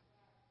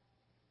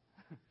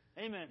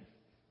 Amen.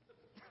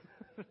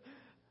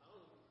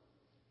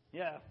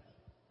 Yeah.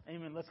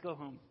 Amen. Let's go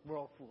home. We're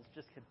all fools.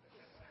 Just kidding.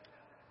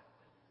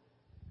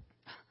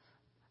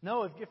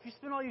 No, if you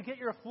spend all you get,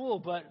 you're a fool.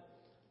 But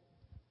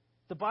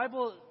the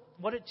Bible,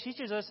 what it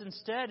teaches us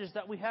instead is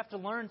that we have to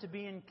learn to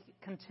be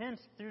content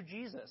through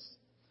Jesus.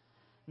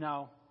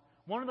 Now,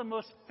 one of the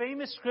most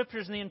famous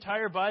scriptures in the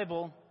entire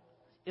Bible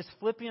is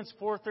Philippians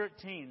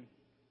 4:13.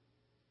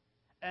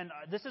 And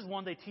this is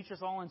one they teach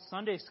us all in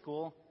Sunday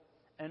school.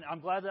 And I'm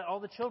glad that all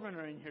the children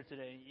are in here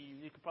today.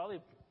 You could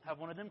probably have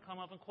one of them come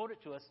up and quote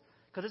it to us,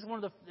 because this is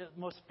one of the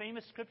most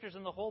famous scriptures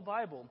in the whole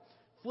Bible.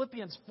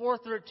 Philippians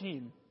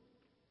 4:13.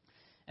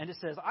 And it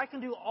says, "I can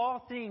do all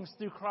things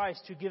through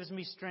Christ who gives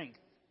me strength."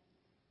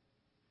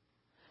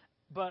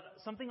 But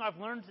something I've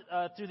learned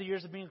through the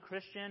years of being a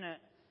Christian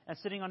and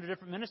sitting under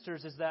different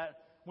ministers is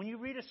that when you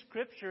read a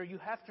scripture, you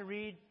have to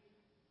read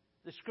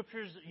the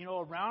scriptures,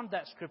 around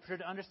that scripture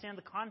to understand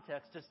the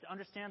context, just to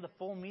understand the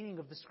full meaning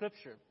of the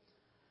scripture.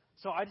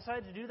 So I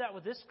decided to do that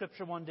with this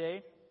scripture one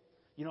day.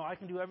 I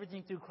can do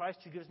everything through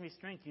Christ who gives me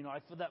strength. I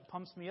feel that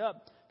pumps me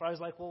up. But I was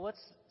like, well,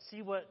 let's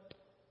see what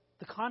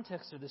the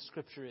context of this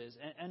scripture is.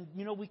 And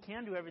we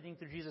can do everything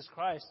through Jesus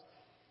Christ.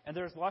 And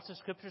there's lots of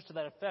scriptures to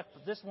that effect.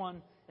 But this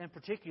one in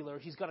particular,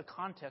 he's got a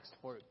context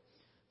for it.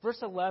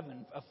 Verse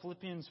 11 of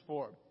Philippians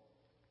 4.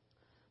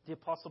 The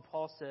Apostle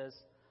Paul says,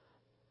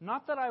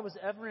 "Not that I was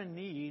ever in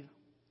need,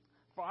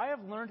 for I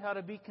have learned how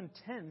to be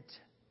content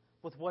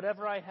with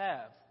whatever I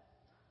have.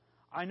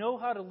 I know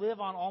how to live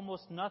on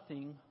almost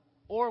nothing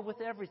or with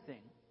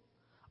everything.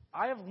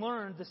 I have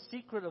learned the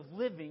secret of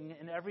living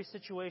in every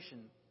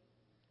situation,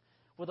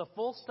 with a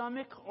full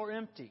stomach or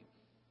empty,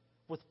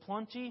 with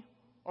plenty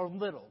or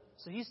little."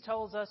 So he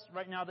tells us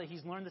right now that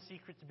he's learned the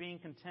secret to being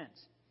content.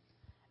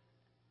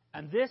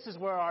 And this is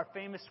where our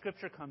famous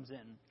scripture comes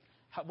in.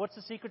 What's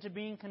the secret to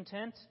being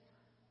content?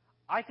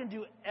 I can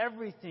do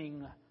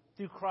everything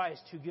through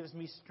Christ who gives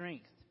me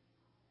strength.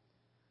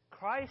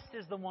 Christ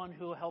is the one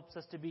who helps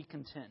us to be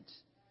content.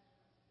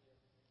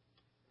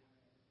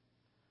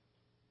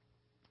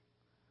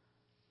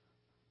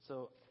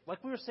 So,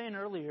 like we were saying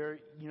earlier,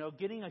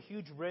 getting a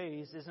huge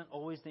raise isn't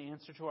always the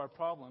answer to our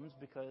problems,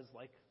 because,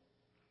 like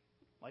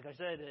I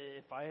said,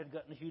 if I had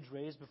gotten a huge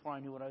raise before I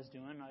knew what I was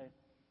doing,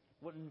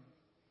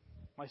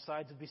 my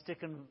sides would be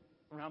sticking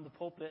around the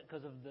pulpit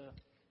because of the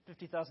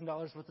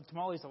 $50,000 worth of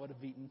tamales I would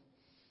have eaten.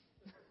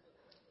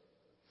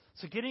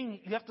 So you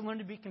have to learn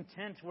to be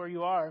content where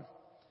you are.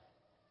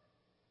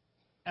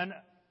 And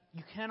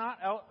you cannot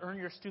out-earn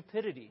your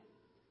stupidity.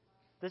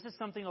 This is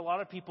something a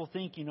lot of people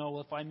think,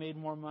 well, if I made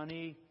more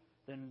money,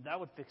 then that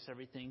would fix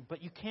everything.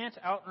 But you can't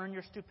out-earn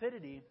your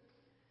stupidity.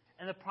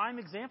 And the prime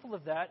example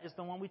of that is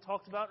the one we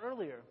talked about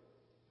earlier.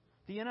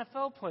 The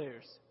NFL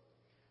players.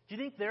 Do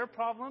you think their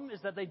problem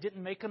is that they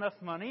didn't make enough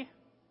money?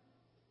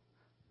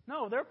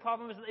 No, their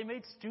problem is that they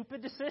made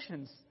stupid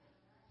decisions.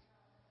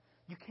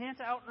 You can't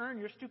out-earn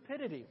your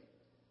stupidity.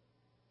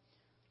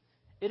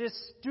 It is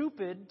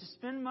stupid to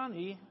spend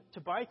money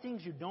to buy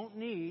things you don't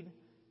need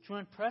to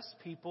impress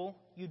people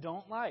you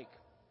don't like.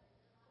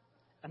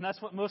 And that's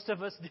what most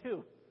of us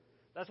do.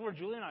 That's where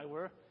Julie and I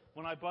were.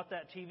 When I bought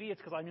that TV, it's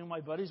because I knew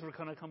my buddies were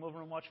going to come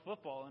over and watch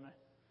football. And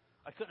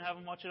I couldn't have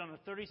them watch it on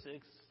a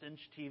 36-inch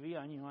TV.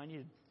 I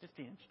needed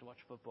 50-inch to watch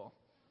football.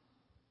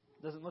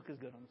 It doesn't look as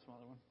good on the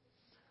smaller one.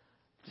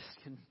 Just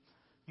kidding.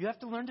 You have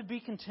to learn to be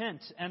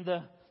content. And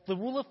the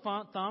rule of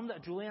thumb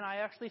that Julie and I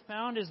actually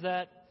found is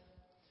that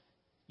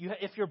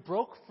if your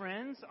broke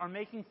friends are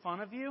making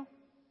fun of you,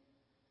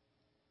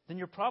 then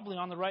you're probably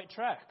on the right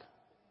track.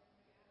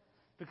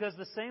 Because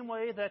the same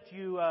way that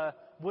you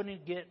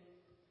wouldn't get,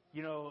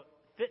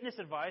 fitness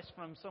advice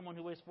from someone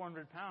who weighs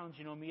 400 pounds,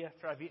 me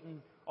after I've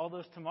eaten all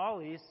those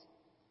tamales,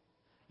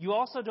 you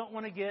also don't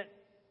want to get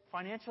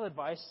financial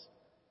advice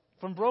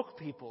from broke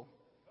people.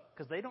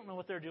 Because they don't know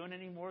what they're doing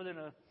any more than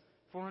a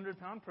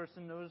 400-pound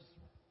person knows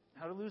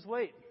how to lose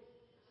weight.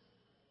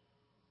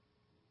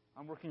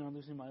 I'm working on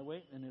losing my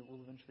weight, and it will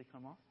eventually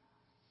come off.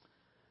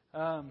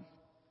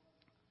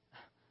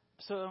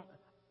 So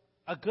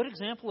a good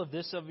example of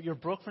this, of your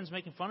broke friends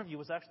making fun of you,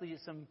 was actually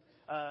some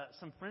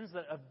friends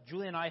that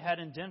Julie and I had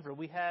in Denver.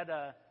 We had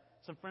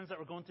some friends that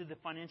were going through the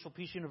Financial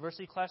Peace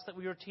University class that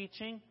we were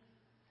teaching.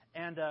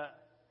 And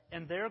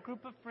their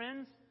group of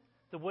friends,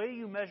 the way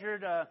you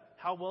measured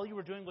how well you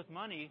were doing with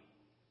money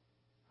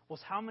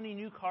was how many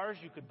new cars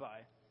you could buy.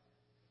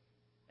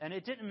 And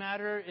it didn't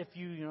matter if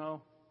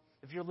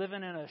if you're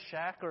living in a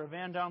shack or a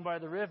van down by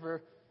the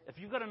river. If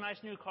you've got a nice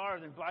new car,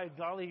 then by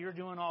golly, you're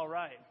doing all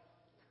right.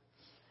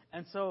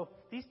 And so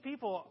these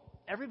people,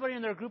 everybody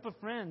in their group of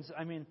friends,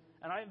 and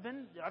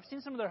I've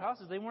seen some of their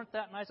houses. They weren't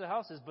that nice of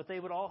houses, but they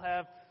would all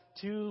have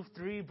 2,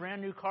 3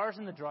 brand new cars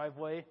in the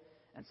driveway.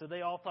 And so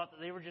they all thought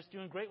that they were just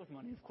doing great with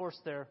money. Of course,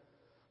 the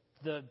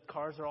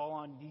cars are all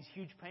on these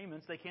huge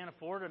payments. They can't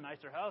afford a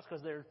nicer house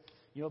because they're,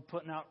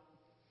 putting out,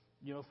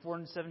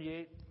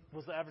 $478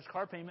 was the average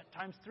car payment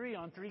times 3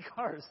 on 3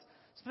 cars,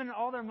 spending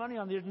all their money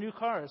on these new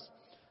cars.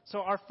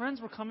 So our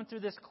friends were coming through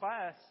this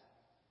class,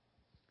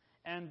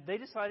 and they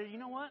decided, you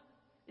know what?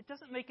 It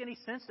doesn't make any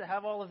sense to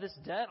have all of this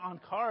debt on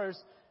cars.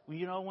 When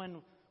we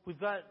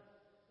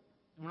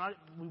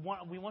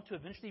want to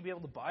eventually be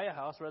able to buy a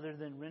house rather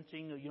than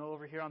renting,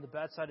 over here on the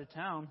bad side of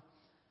town.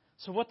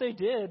 So what they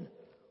did,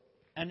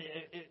 and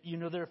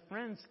their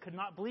friends could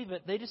not believe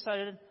it. They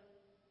decided,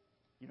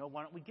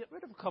 why don't we get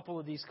rid of a couple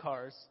of these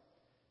cars?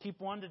 Keep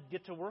one to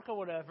get to work or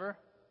whatever,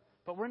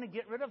 but we're going to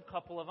get rid of a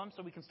couple of them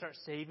so we can start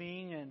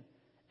saving and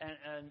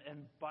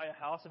buy a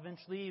house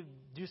eventually,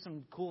 do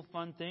some cool,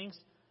 fun things.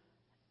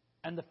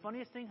 And the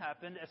funniest thing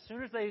happened, as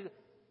soon as they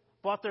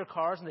bought their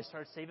cars and they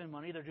started saving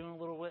money, they're doing a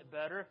little bit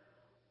better,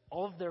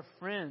 all of their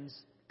friends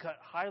got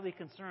highly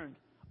concerned.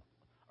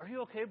 Are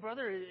you okay,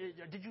 brother?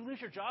 Did you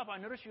lose your job? I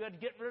noticed you had to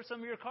get rid of some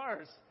of your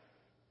cars.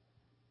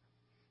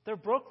 Their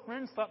broke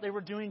friends thought they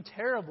were doing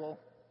terrible,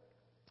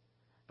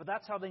 but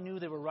that's how they knew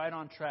they were right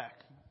on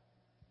track,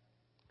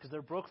 because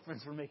their broke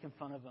friends were making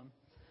fun of them.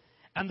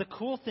 And the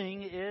cool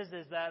thing is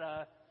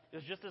that it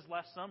was just this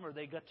last summer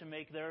they got to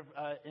make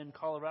in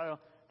Colorado,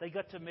 they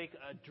got to make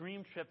a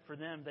dream trip for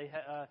them. They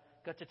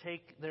got to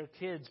take their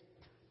kids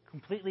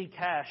completely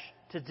cash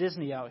to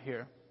Disney out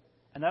here.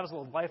 And that was a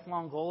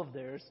lifelong goal of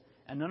theirs.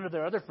 And none of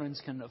their other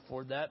friends can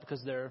afford that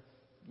because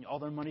all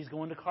their money's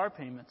going to car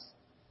payments.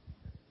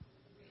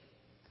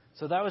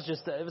 So that was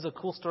it was a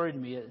cool story to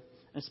me.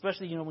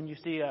 Especially, when you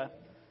see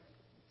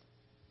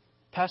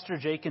Pastor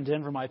Jake in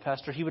Denver, my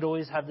pastor, he would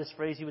always have this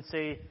phrase. He would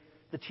say,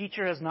 the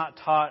teacher has not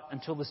taught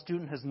until the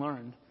student has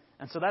learned.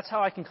 And so that's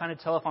how I can kind of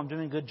tell if I'm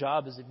doing a good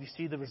job, is if you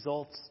see the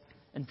results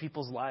in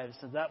people's lives.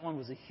 So that one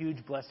was a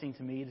huge blessing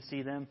to me, to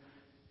see them,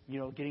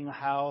 getting a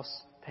house,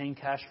 paying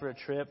cash for a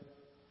trip.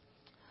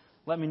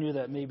 Let me know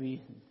that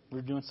maybe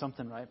we're doing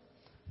something right.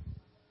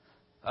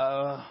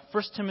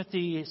 1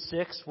 Timothy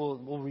 6,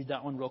 we'll read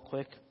that one real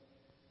quick.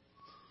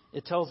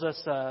 It tells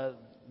us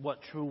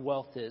what true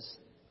wealth is.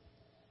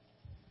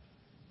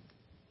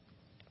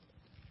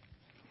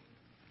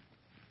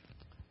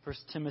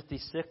 First Timothy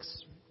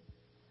 6,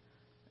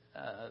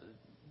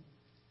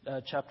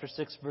 chapter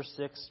 6, verse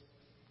 6.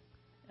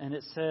 And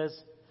it says,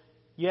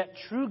 "Yet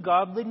true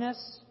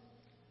godliness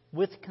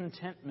with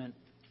contentment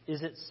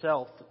is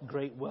itself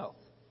great wealth."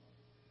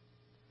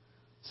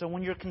 So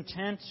when you're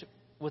content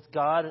with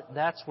God,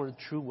 that's where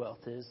true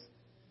wealth is.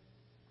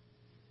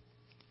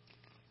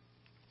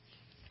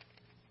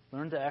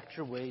 Learn to act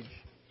your wage.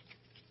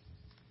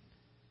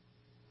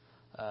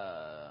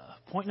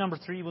 Point number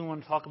 3 we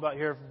want to talk about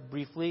here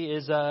briefly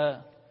is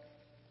that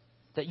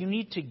you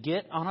need to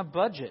get on a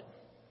budget.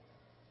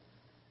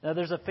 Now,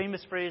 there's a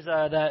famous phrase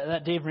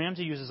that Dave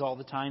Ramsey uses all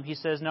the time. He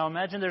says, now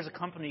imagine there's a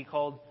company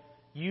called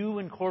You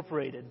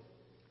Incorporated.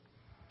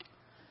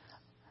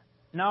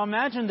 Now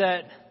imagine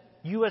that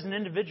you as an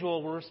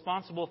individual were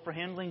responsible for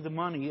handling the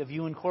money of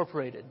You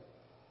Incorporated.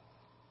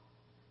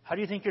 How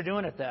do you think you're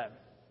doing at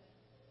that?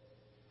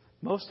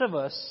 Most of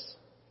us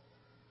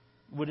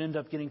would end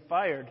up getting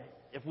fired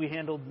if we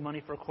handled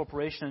money for a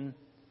corporation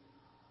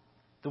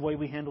the way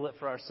we handle it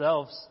for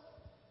ourselves.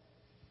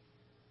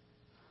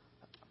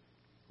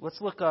 Let's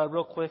look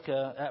real quick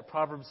at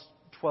Proverbs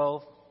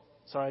 12.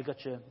 Sorry, I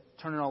got you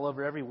turning all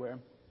over everywhere.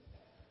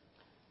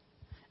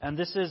 And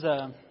this is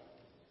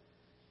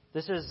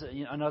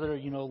another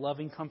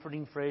loving,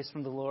 comforting phrase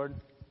from the Lord.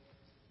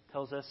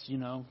 Tells us,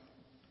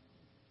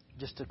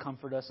 just to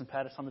comfort us and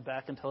pat us on the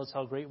back and tell us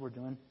how great we're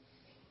doing.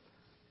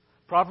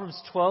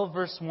 Proverbs 12,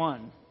 verse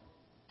 1.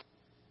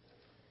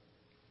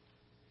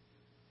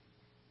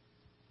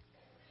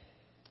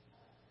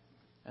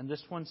 And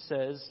this one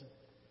says,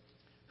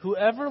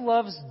 whoever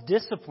loves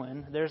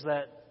discipline, there's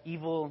that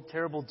evil,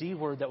 terrible D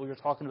word that we were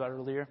talking about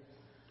earlier.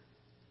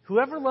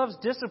 Whoever loves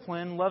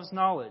discipline loves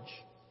knowledge.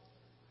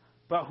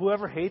 But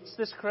whoever hates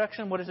this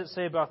correction, what does it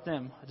say about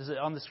them? Is it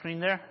on the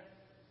screen there?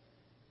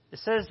 It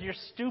says you're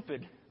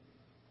stupid.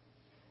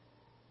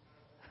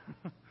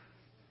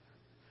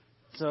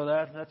 So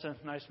that's a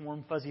nice,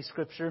 warm, fuzzy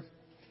scripture.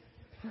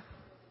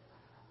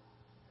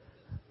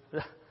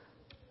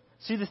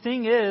 See, the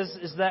thing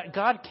is that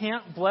God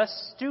can't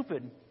bless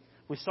stupid.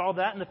 We saw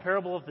that in the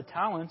parable of the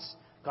talents.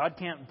 God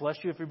can't bless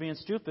you if you're being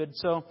stupid.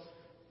 So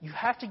you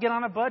have to get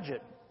on a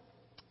budget.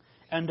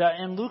 And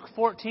in Luke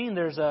 14,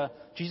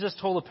 Jesus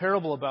told a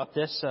parable about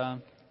this.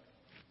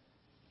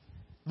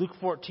 Luke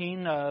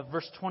 14,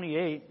 verse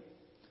 28.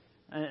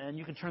 And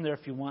you can turn there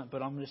if you want,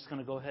 but I'm just going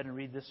to go ahead and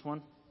read this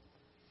one.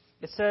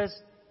 It says,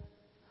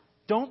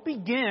 don't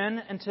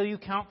begin until you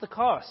count the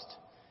cost.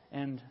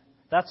 And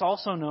that's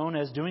also known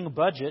as doing a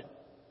budget.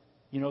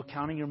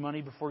 Counting your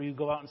money before you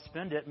go out and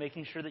spend it,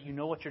 making sure that you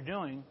know what you're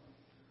doing.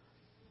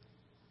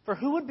 For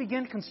who would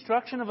begin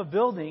construction of a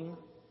building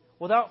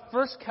without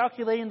first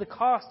calculating the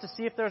cost to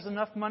see if there's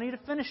enough money to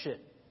finish it?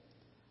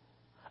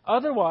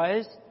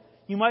 Otherwise,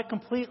 you might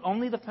complete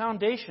only the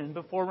foundation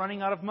before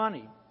running out of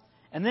money.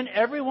 And then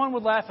everyone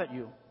would laugh at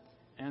you.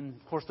 And,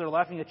 of course, they're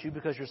laughing at you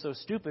because you're so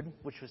stupid,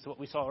 which was what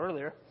we saw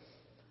earlier.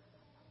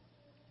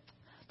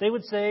 They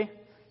would say,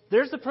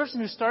 there's the person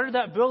who started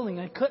that building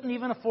and couldn't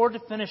even afford to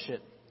finish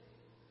it.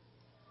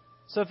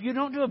 So if you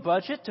don't do a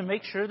budget to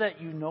make sure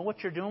that you know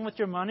what you're doing with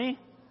your money,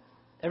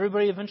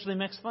 everybody eventually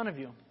makes fun of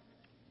you.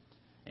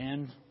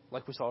 And,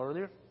 like we saw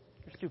earlier,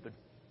 you're stupid.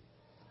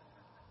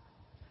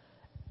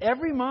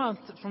 Every month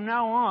from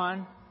now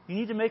on, you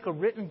need to make a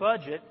written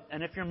budget.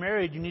 And if you're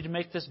married, you need to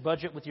make this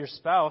budget with your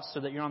spouse so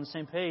that you're on the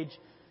same page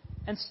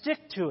and stick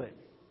to it.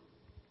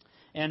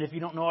 And if you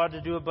don't know how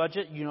to do a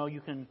budget,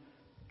 you can,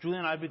 Julie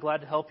and I'd be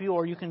glad to help you,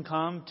 or you can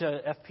come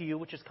to FPU,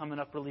 which is coming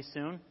up really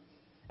soon.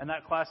 And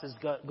that class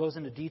goes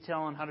into detail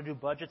on how to do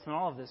budgets and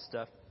all of this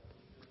stuff.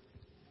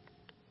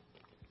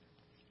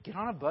 Get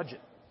on a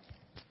budget.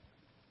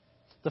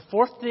 The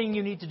fourth thing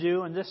you need to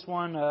do, and this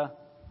one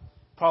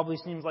probably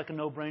seems like a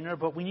no-brainer,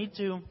 but we need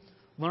to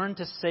learn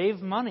to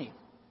save money.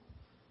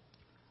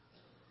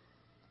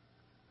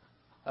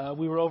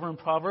 We were over in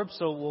Proverbs,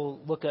 so we'll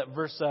look at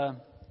verse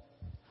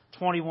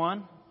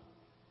 21.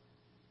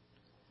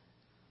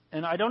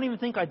 And I don't even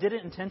think I did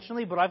it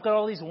intentionally, but I've got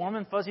all these warm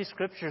and fuzzy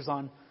scriptures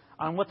on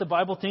what the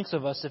Bible thinks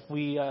of us if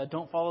we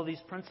don't follow these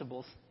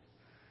principles.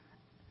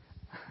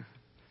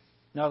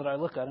 Now that I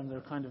look at them, they're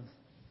kind of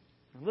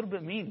a little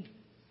bit mean.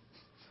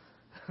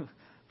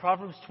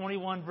 Proverbs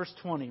 21, verse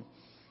 20.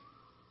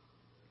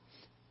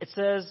 It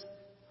says,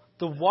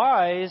 the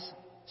wise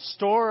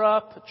store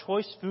up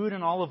choice food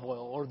and olive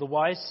oil, or the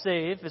wise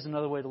save is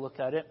another way to look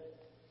at it.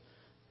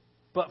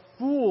 But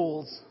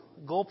fools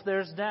gulp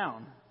theirs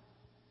down.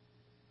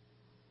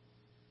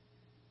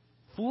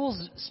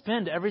 Fools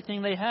spend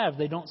everything they have.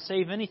 They don't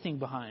save anything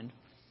behind.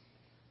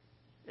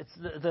 It's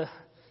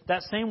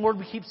that same word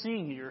we keep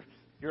seeing.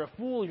 You're a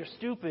fool. You're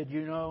stupid.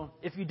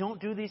 If you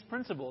don't do these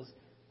principles.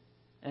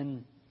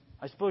 And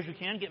I suppose you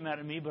can get mad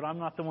at me, but I'm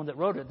not the one that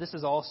wrote it. This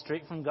is all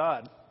straight from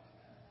God.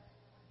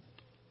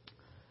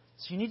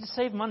 So you need to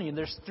save money. And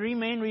there's 3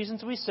 main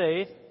reasons we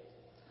save.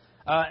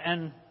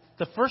 And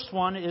the first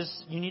one is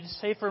you need to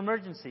save for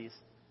emergencies.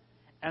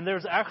 And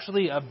there's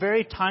actually a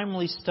very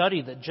timely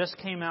study that just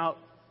came out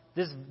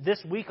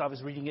this week. I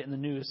was reading it in the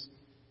news.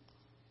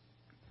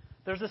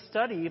 There's a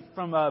study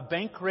from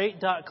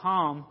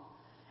Bankrate.com,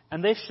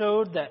 and they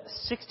showed that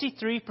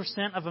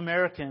 63% of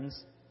Americans,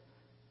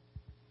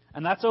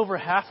 and that's over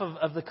half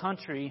of the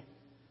country,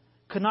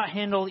 could not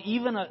handle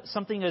even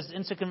something as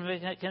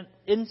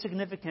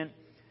insignificant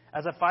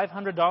as a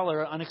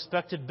 $500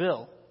 unexpected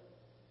bill.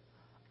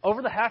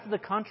 Over the half of the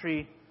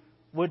country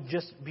would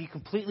just be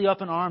completely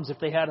up in arms if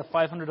they had a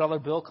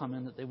 $500 bill come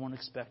in that they weren't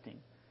expecting.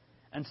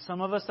 And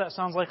some of us that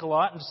sounds like a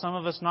lot, and some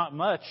of us not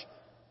much.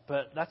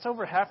 But that's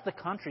over half the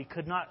country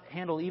could not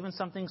handle even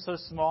something so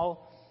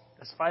small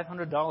as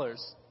 $500.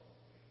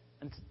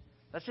 And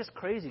that's just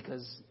crazy,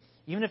 because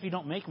even if you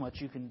don't make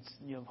much, you can,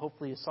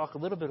 hopefully sock a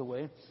little bit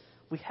away.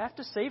 We have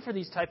to save for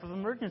these type of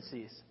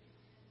emergencies.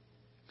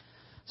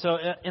 So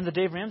in the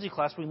Dave Ramsey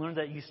class, we learned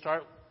that you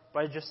start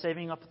by just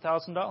saving up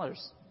 $1,000.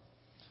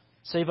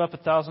 Save up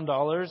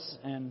 $1,000,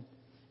 and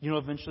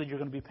eventually you're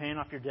going to be paying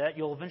off your debt.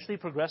 You'll eventually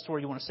progress to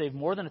where you want to save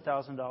more than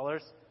 $1,000.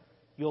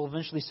 You'll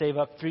eventually save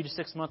up 3 to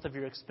 6 months of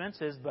your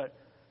expenses. But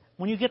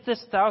when you get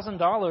this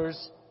 $1,000,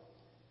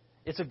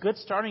 it's a good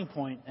starting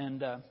point.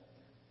 And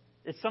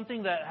it's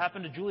something that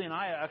happened to Julie and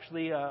I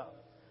actually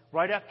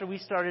right after we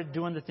started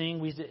doing the thing.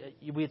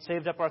 We had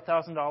saved up our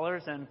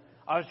 $1,000, and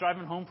I was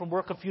driving home from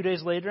work a few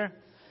days later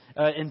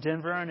in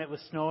Denver, and it was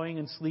snowing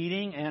and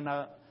sleeting, and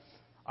I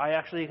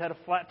actually had a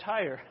flat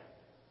tire.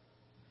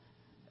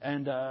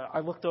 And I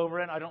looked over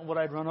it, and I don't know what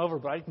I'd run over,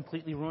 but I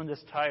completely ruined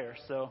this tire.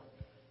 So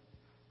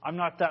I'm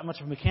not that much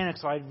of a mechanic,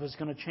 so I was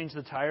going to change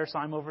the tire, so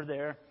I'm over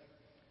there.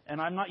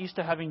 And I'm not used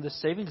to having this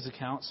savings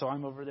account, so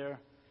I'm over there,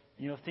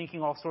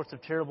 thinking all sorts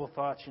of terrible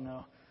thoughts,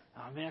 oh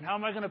man, how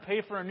am I going to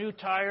pay for a new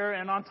tire?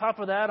 And on top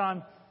of that,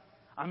 I'm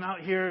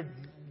out here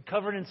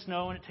covered in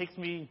snow, and it takes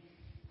me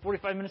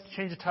 45 minutes to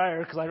change a tire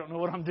because I don't know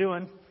what I'm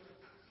doing.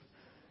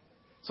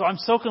 So I'm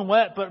soaking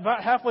wet, but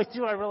about halfway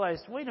through I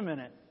realized, wait a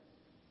minute.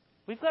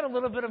 We've got a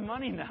little bit of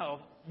money now,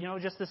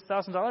 just this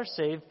 $1,000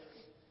 saved.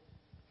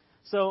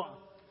 So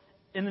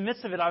in the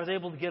midst of it, I was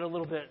able to get a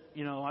little bit,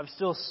 I was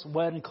still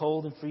wet and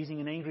cold and freezing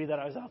and angry that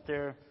I was out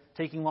there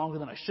taking longer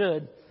than I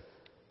should.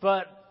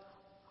 But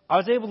I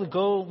was able to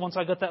go, once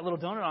I got that little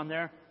donut on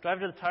there, drive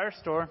to the tire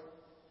store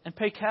and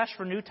pay cash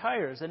for new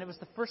tires. And it was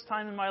the first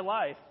time in my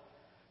life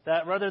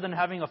that rather than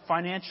having a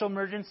financial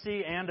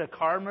emergency and a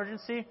car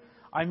emergency,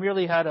 I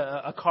merely had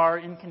a car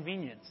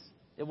inconvenience.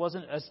 It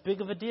wasn't as big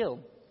of a deal.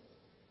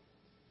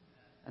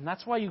 And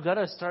that's why you've got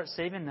to start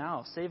saving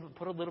now.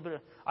 Put a little bit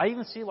of... I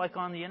even see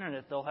on the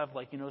internet, they'll have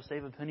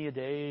save a penny a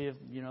day,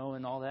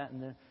 and all that.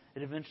 And then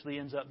it eventually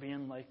ends up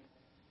being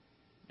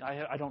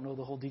I don't know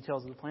the whole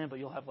details of the plan, but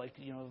you'll have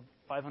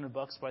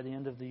 $500 by the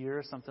end of the year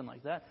or something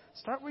like that.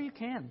 Start where you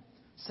can.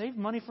 Save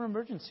money for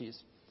emergencies.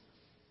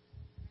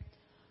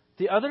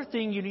 The other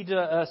thing you need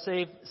to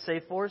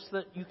save for is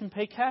that you can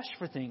pay cash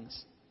for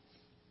things.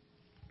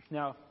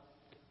 Now,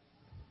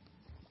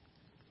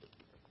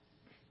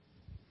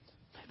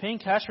 paying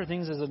cash for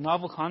things is a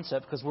novel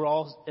concept because we're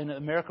all in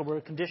America.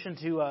 We're conditioned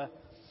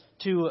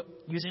to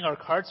using our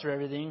cards for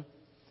everything,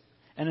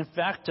 and in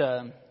fact,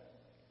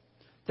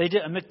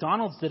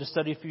 McDonald's did a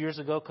study a few years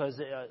ago because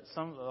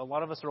a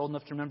lot of us are old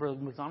enough to remember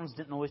McDonald's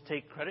didn't always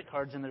take credit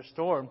cards in their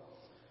store,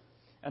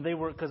 and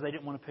because they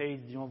didn't want to pay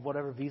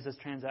whatever Visa's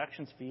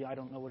transactions fee. I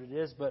don't know what it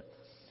is, but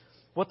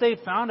what they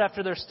found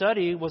after their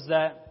study was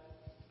that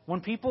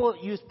when people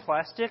use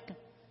plastic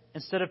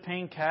instead of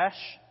paying cash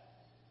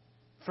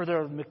for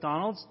their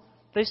McDonald's,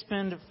 they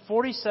spend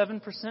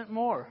 47%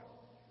 more.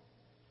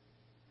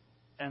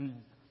 And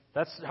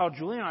that's how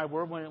Julie and I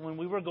were when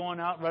we were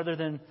going out. Rather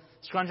than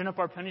scrounging up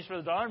our pennies for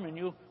the dollar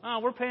menu,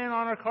 we're paying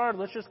on our card.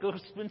 Let's just go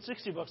spend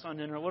 $60 on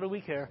dinner. What do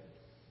we care?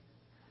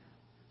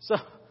 So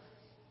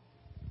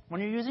when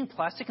you're using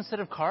plastic instead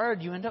of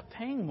card, you end up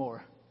paying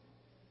more.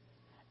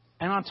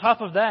 And on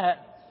top of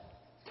that,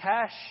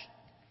 cash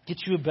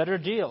gets you a better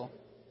deal.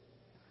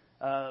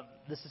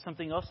 This is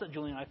something else that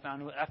Julie and I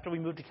found. After we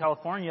moved to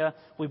California,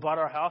 we bought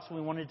our house and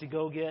we wanted to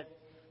go get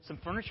some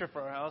furniture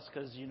for our house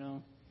because,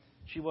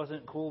 she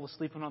wasn't cool with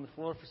sleeping on the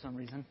floor for some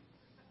reason.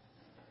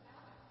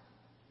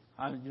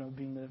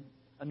 Being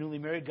a newly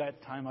married guy at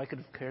the time, I could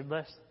have cared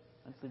less.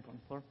 I'd sleep on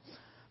the floor.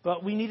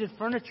 But we needed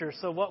furniture,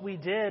 so what we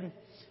did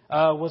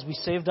was we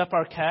saved up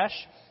our cash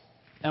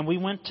and we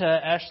went to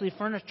Ashley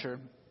Furniture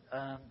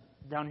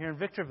down here in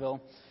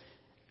Victorville.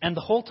 And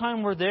the whole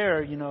time we're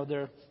there, you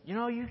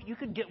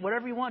could get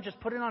whatever you want, just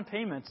put it on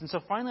payments. And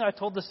so finally I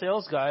told the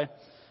sales guy,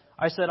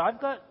 I said,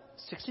 I've got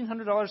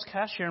 $1,600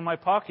 cash here in my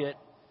pocket.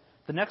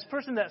 The next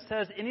person that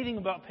says anything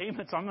about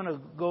payments, I'm going to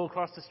go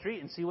across the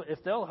street and see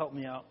if they'll help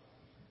me out.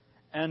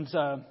 And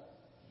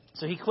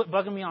so he quit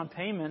bugging me on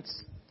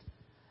payments.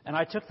 And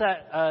I took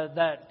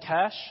that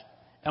cash,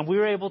 and we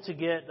were able to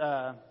get,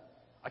 I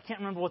can't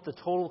remember what the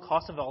total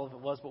cost of all of it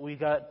was, but we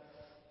got,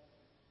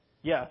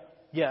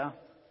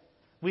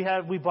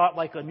 We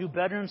bought a new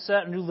bedroom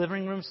set, a new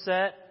living room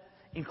set,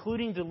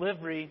 including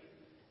delivery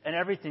and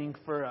everything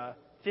for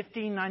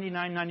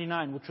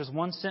 $15.99.99, which was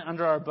 1 cent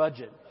under our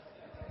budget.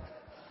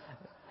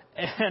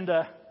 And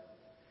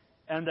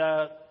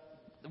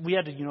we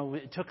had to,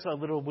 it took a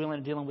little wheeling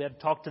and dealing. We had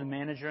to talk to the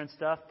manager and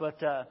stuff.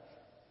 But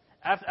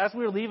as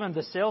we were leaving,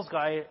 the sales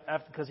guy,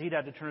 because he'd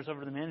had to turn us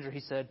over to the manager,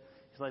 he's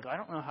like, I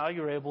don't know how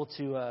you were able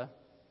to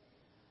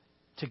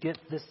get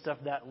this stuff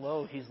that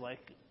low. He's like,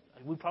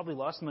 we probably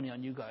lost money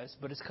on you guys,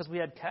 but it's because we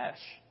had cash.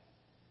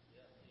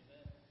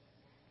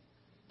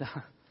 Yeah,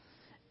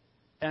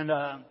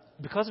 and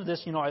because of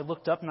this, I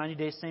looked up 90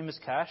 days same as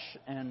cash,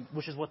 and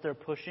which is what they're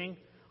pushing.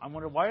 I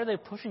wondered, why are they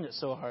pushing it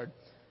so hard?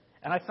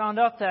 And I found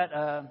out that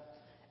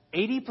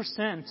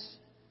 80%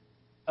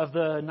 of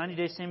the 90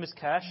 days same as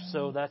cash,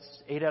 so that's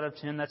 8 out of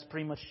 10, that's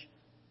pretty much,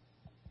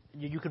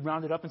 you could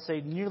round it up and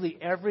say nearly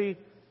every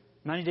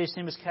 90 days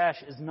same as cash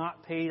is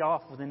not paid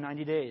off within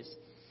 90 days.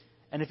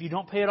 And if you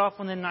don't pay it off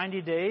within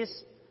 90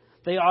 days,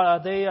 they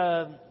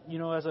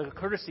as a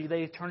courtesy,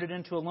 they turn it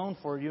into a loan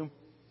for you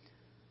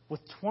with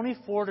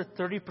 24 to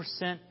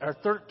 30%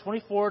 or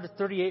 24 to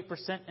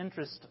 38%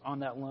 interest on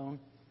that loan.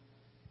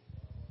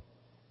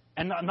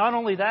 And not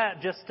only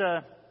that, just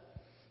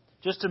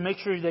to make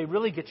sure they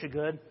really get you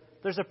good,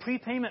 there's a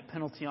prepayment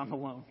penalty on the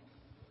loan.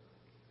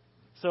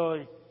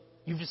 So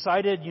you've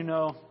decided,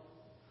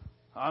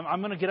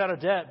 I'm going to get out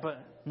of debt,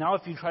 but now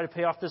if you try to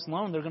pay off this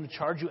loan, they're going to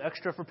charge you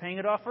extra for paying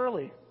it off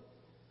early.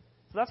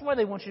 So that's why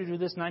they want you to do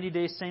this 90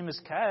 days same as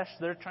cash.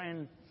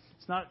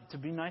 It's not to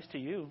be nice to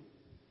you.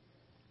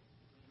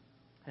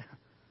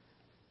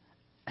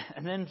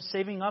 And then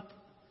saving up,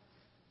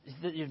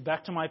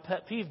 back to my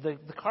pet peeve, the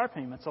car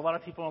payments. A lot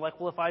of people are like,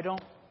 well, if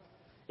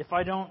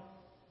I don't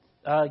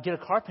get a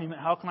car payment,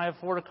 how can I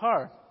afford a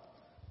car?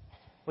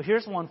 Well,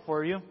 here's one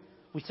for you.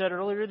 We said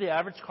earlier the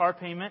average car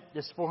payment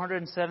is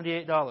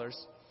 $478.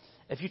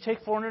 If you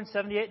take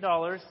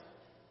 $478,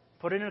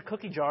 put it in a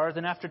cookie jar,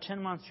 then after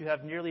 10 months you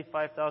have nearly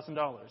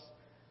 $5,000.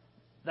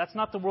 That's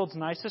not the world's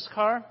nicest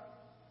car,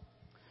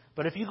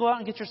 but if you go out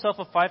and get yourself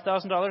a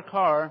 $5,000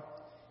 car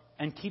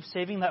and keep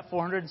saving that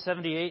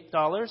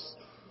 $478,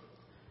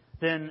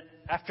 then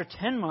after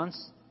 10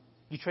 months,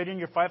 you trade in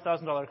your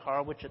 $5,000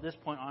 car, which at this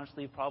point,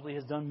 honestly, probably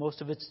has done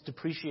most of its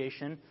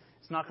depreciation.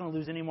 It's not going to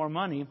lose any more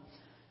money.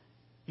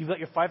 You've got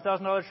your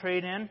 $5,000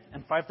 trade-in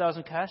and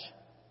 $5,000 cash.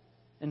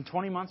 In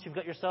 20 months, you've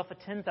got yourself a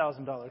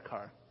 $10,000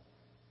 car.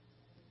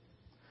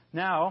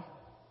 Now,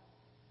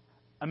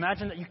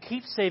 imagine that you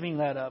keep saving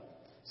that up.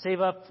 Save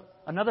up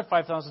another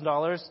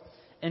 $5,000.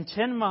 In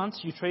 10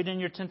 months, you trade in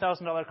your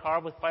 $10,000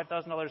 car with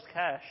 $5,000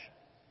 cash.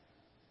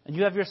 And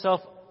you have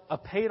yourself a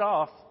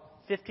paid-off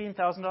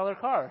 $15,000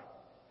 car.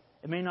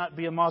 It may not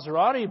be a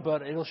Maserati,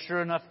 but it'll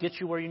sure enough get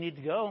you where you need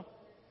to go.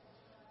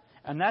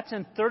 And that's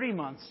in 30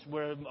 months,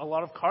 where a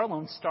lot of car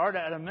loans start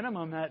at a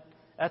minimum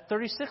at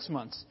 36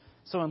 months.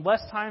 So in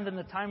less time than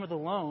the time of the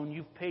loan,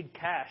 you've paid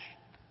cash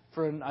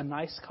for a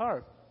nice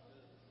car.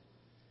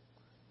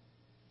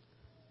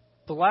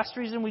 The last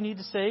reason we need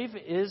to save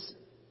is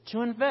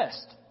to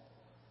invest.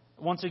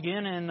 Once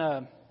again,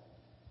 in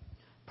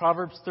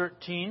Proverbs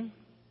 13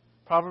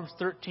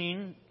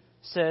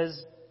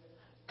 says,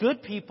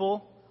 good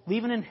people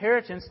leave an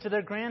inheritance to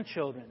their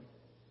grandchildren,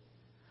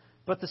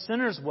 but the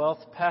sinner's wealth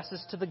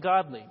passes to the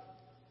godly.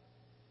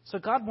 So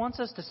God wants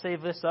us to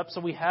save this up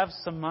so we have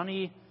some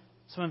money,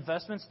 some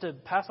investments to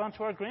pass on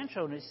to our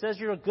grandchildren. He says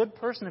you're a good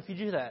person if you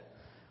do that.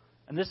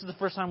 And this is the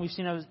first time we've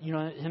seen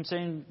him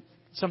saying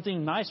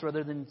something nice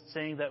rather than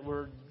saying that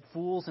we're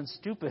fools and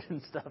stupid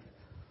and stuff.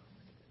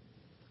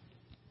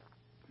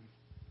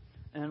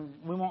 And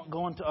we won't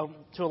go into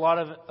a lot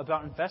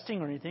about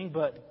investing or anything,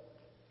 but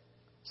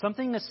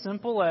something as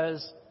simple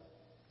as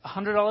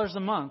 $100 a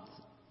month,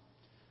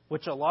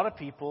 which a lot of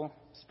people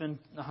spend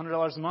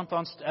 $100 a month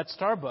on at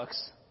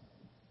Starbucks.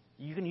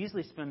 You can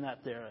easily spend that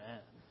there.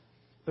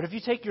 But if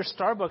you take your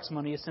Starbucks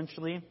money,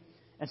 essentially,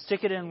 and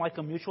stick it in like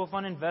a mutual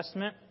fund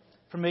investment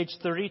from age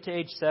 30 to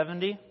age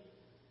 70,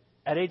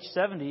 at age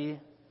 70,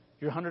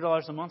 your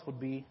 $100 a month would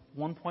be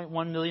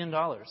 $1.1 million.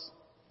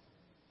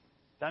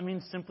 That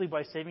means simply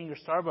by saving your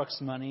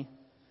Starbucks money,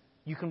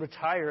 you can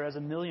retire as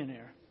a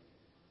millionaire.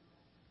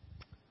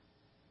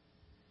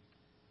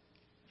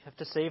 You have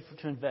to save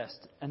to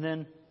invest. And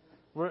then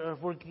we're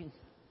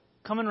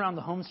coming around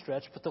the home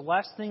stretch, but the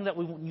last thing that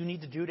you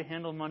need to do to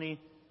handle money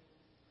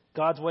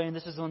God's way, and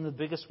this is one of the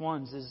biggest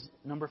ones, is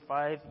number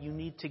 5, you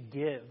need to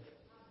give.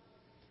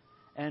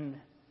 And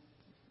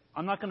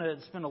I'm not going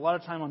to spend a lot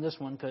of time on this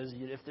one because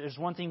if there's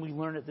one thing we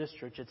learn at this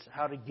church, it's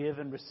how to give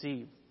and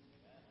receive.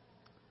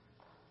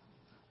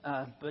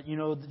 But,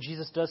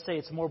 Jesus does say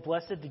it's more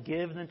blessed to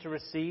give than to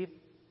receive.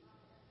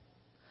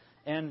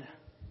 And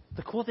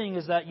the cool thing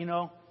is that,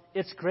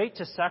 it's great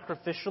to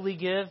sacrificially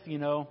give,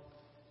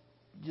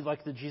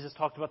 like Jesus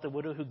talked about the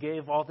widow who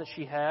gave all that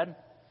she had.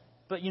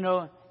 But,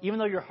 even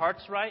though your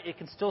heart's right, it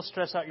can still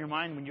stress out your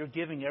mind when you're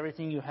giving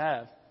everything you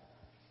have.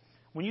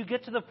 When you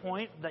get to the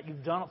point that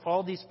you've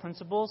followed these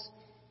principles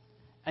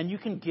and you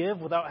can give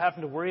without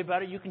having to worry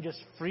about it, you can just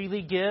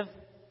freely give,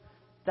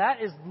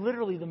 that is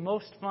literally the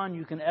most fun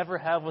you can ever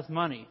have with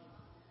money,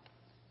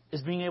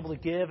 is being able to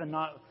give and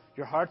not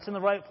your heart's in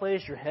the right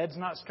place, your head's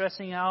not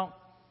stressing out.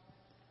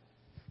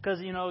 Because,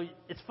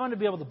 it's fun to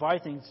be able to buy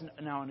things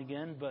now and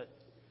again, but,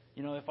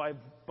 if I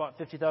bought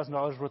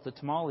 $50,000 worth of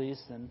tamales,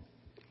 then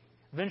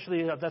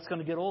eventually that's going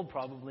to get old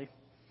probably.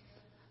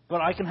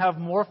 But I can have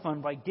more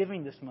fun by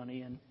giving this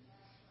money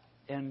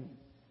and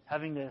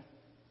having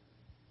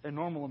a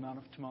normal amount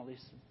of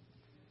tamales.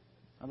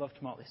 I love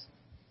tamales.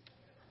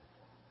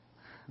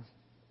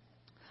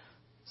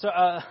 So,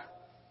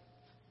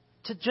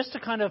 to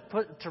kind of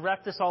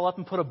wrap this all up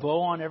and put a bow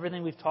on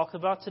everything we've talked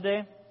about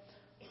today,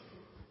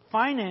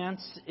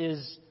 finance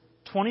is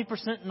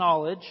 20%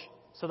 knowledge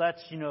So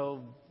that's,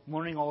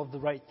 learning all of the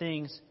right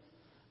things.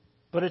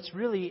 But it's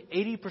really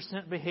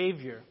 80%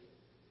 behavior.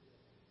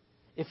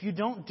 If you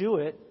don't do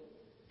it,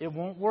 it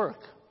won't work.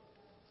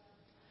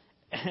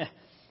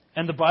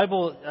 And the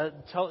Bible,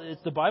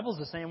 the Bible's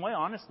the same way,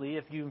 honestly.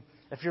 If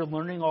you're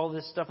learning all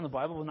this stuff in the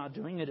Bible but not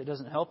doing it, it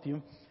doesn't help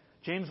you.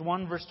 James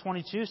 1 verse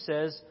 22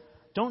 says,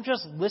 don't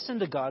just listen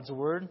to God's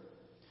word.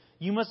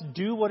 You must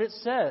do what it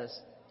says.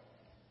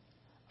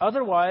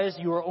 Otherwise,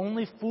 you are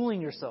only fooling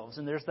yourselves.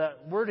 And there's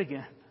that word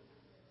again.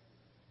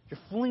 You're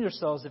fooling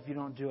yourselves if you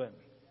don't do it.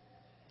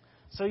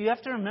 So you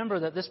have to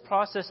remember that this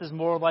process is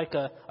more like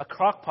a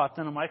crock pot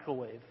than a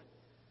microwave.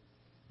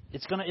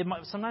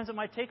 Sometimes it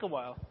might take a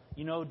while.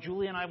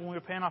 Julie and I, when we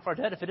were paying off our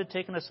debt, if it had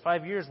taken us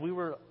 5 years, we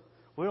were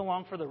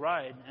along for the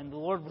ride. And the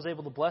Lord was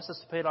able to bless us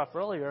to pay it off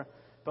earlier.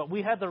 But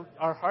we had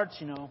our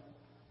hearts,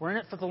 we're in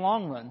it for the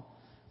long run.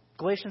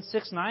 Galatians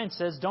 6:9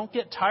 says, don't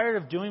get tired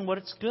of doing what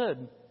is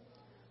good.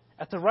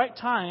 At the right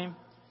time,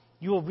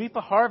 you will reap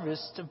a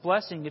harvest of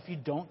blessing if you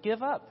don't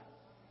give up.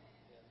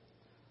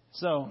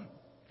 So,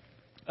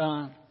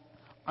 I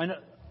know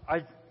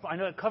I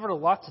covered a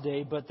lot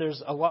today, but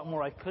there's a lot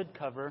more I could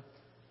cover.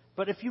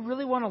 But if you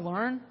really want to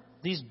learn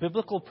these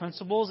biblical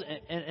principles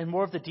and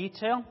more of the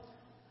detail,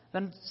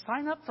 then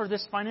sign up for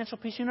this Financial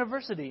Peace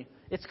University.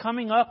 It's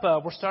coming up.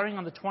 We're starting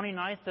on the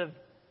 29th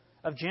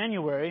of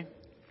January.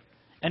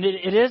 And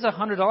it is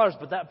 $100,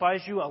 but that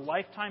buys you a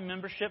lifetime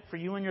membership for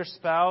you and your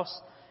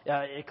spouse.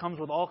 It comes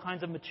with all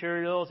kinds of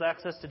materials,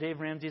 access to Dave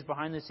Ramsey's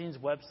behind-the-scenes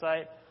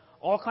website,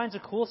 all kinds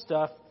of cool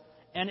stuff.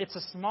 And it's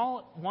a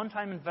small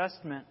one-time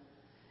investment.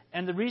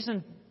 And the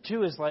reason,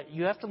 too, is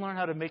you have to learn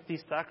how to make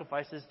these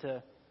sacrifices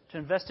to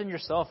invest in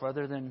yourself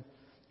rather than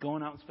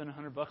going out and spending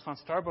 $100 on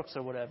Starbucks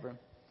or whatever.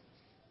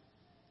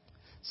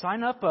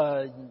 Sign up.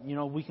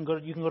 You can go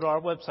to our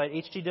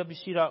website,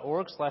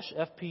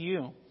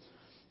 hdwc.org/FPU.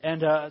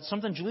 And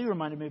something Julie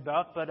reminded me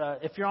about, but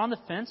if you're on the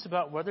fence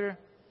about whether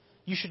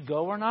you should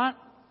go or not,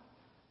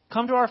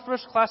 come to our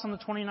first class on the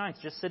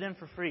 29th. Just sit in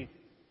for free.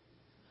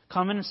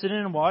 Come in and sit in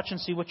and watch and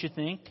see what you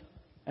think.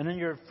 And then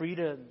you're free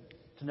to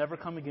never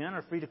come again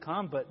or free to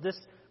come. But this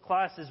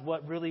class is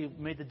what really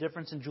made the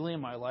difference in Julie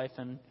and my life,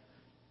 and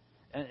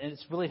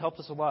it's really helped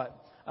us a lot.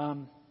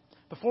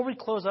 Before we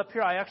close up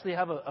here, I actually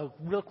have a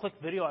real quick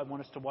video I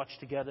want us to watch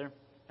together,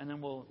 and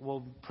then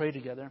we'll pray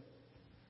together.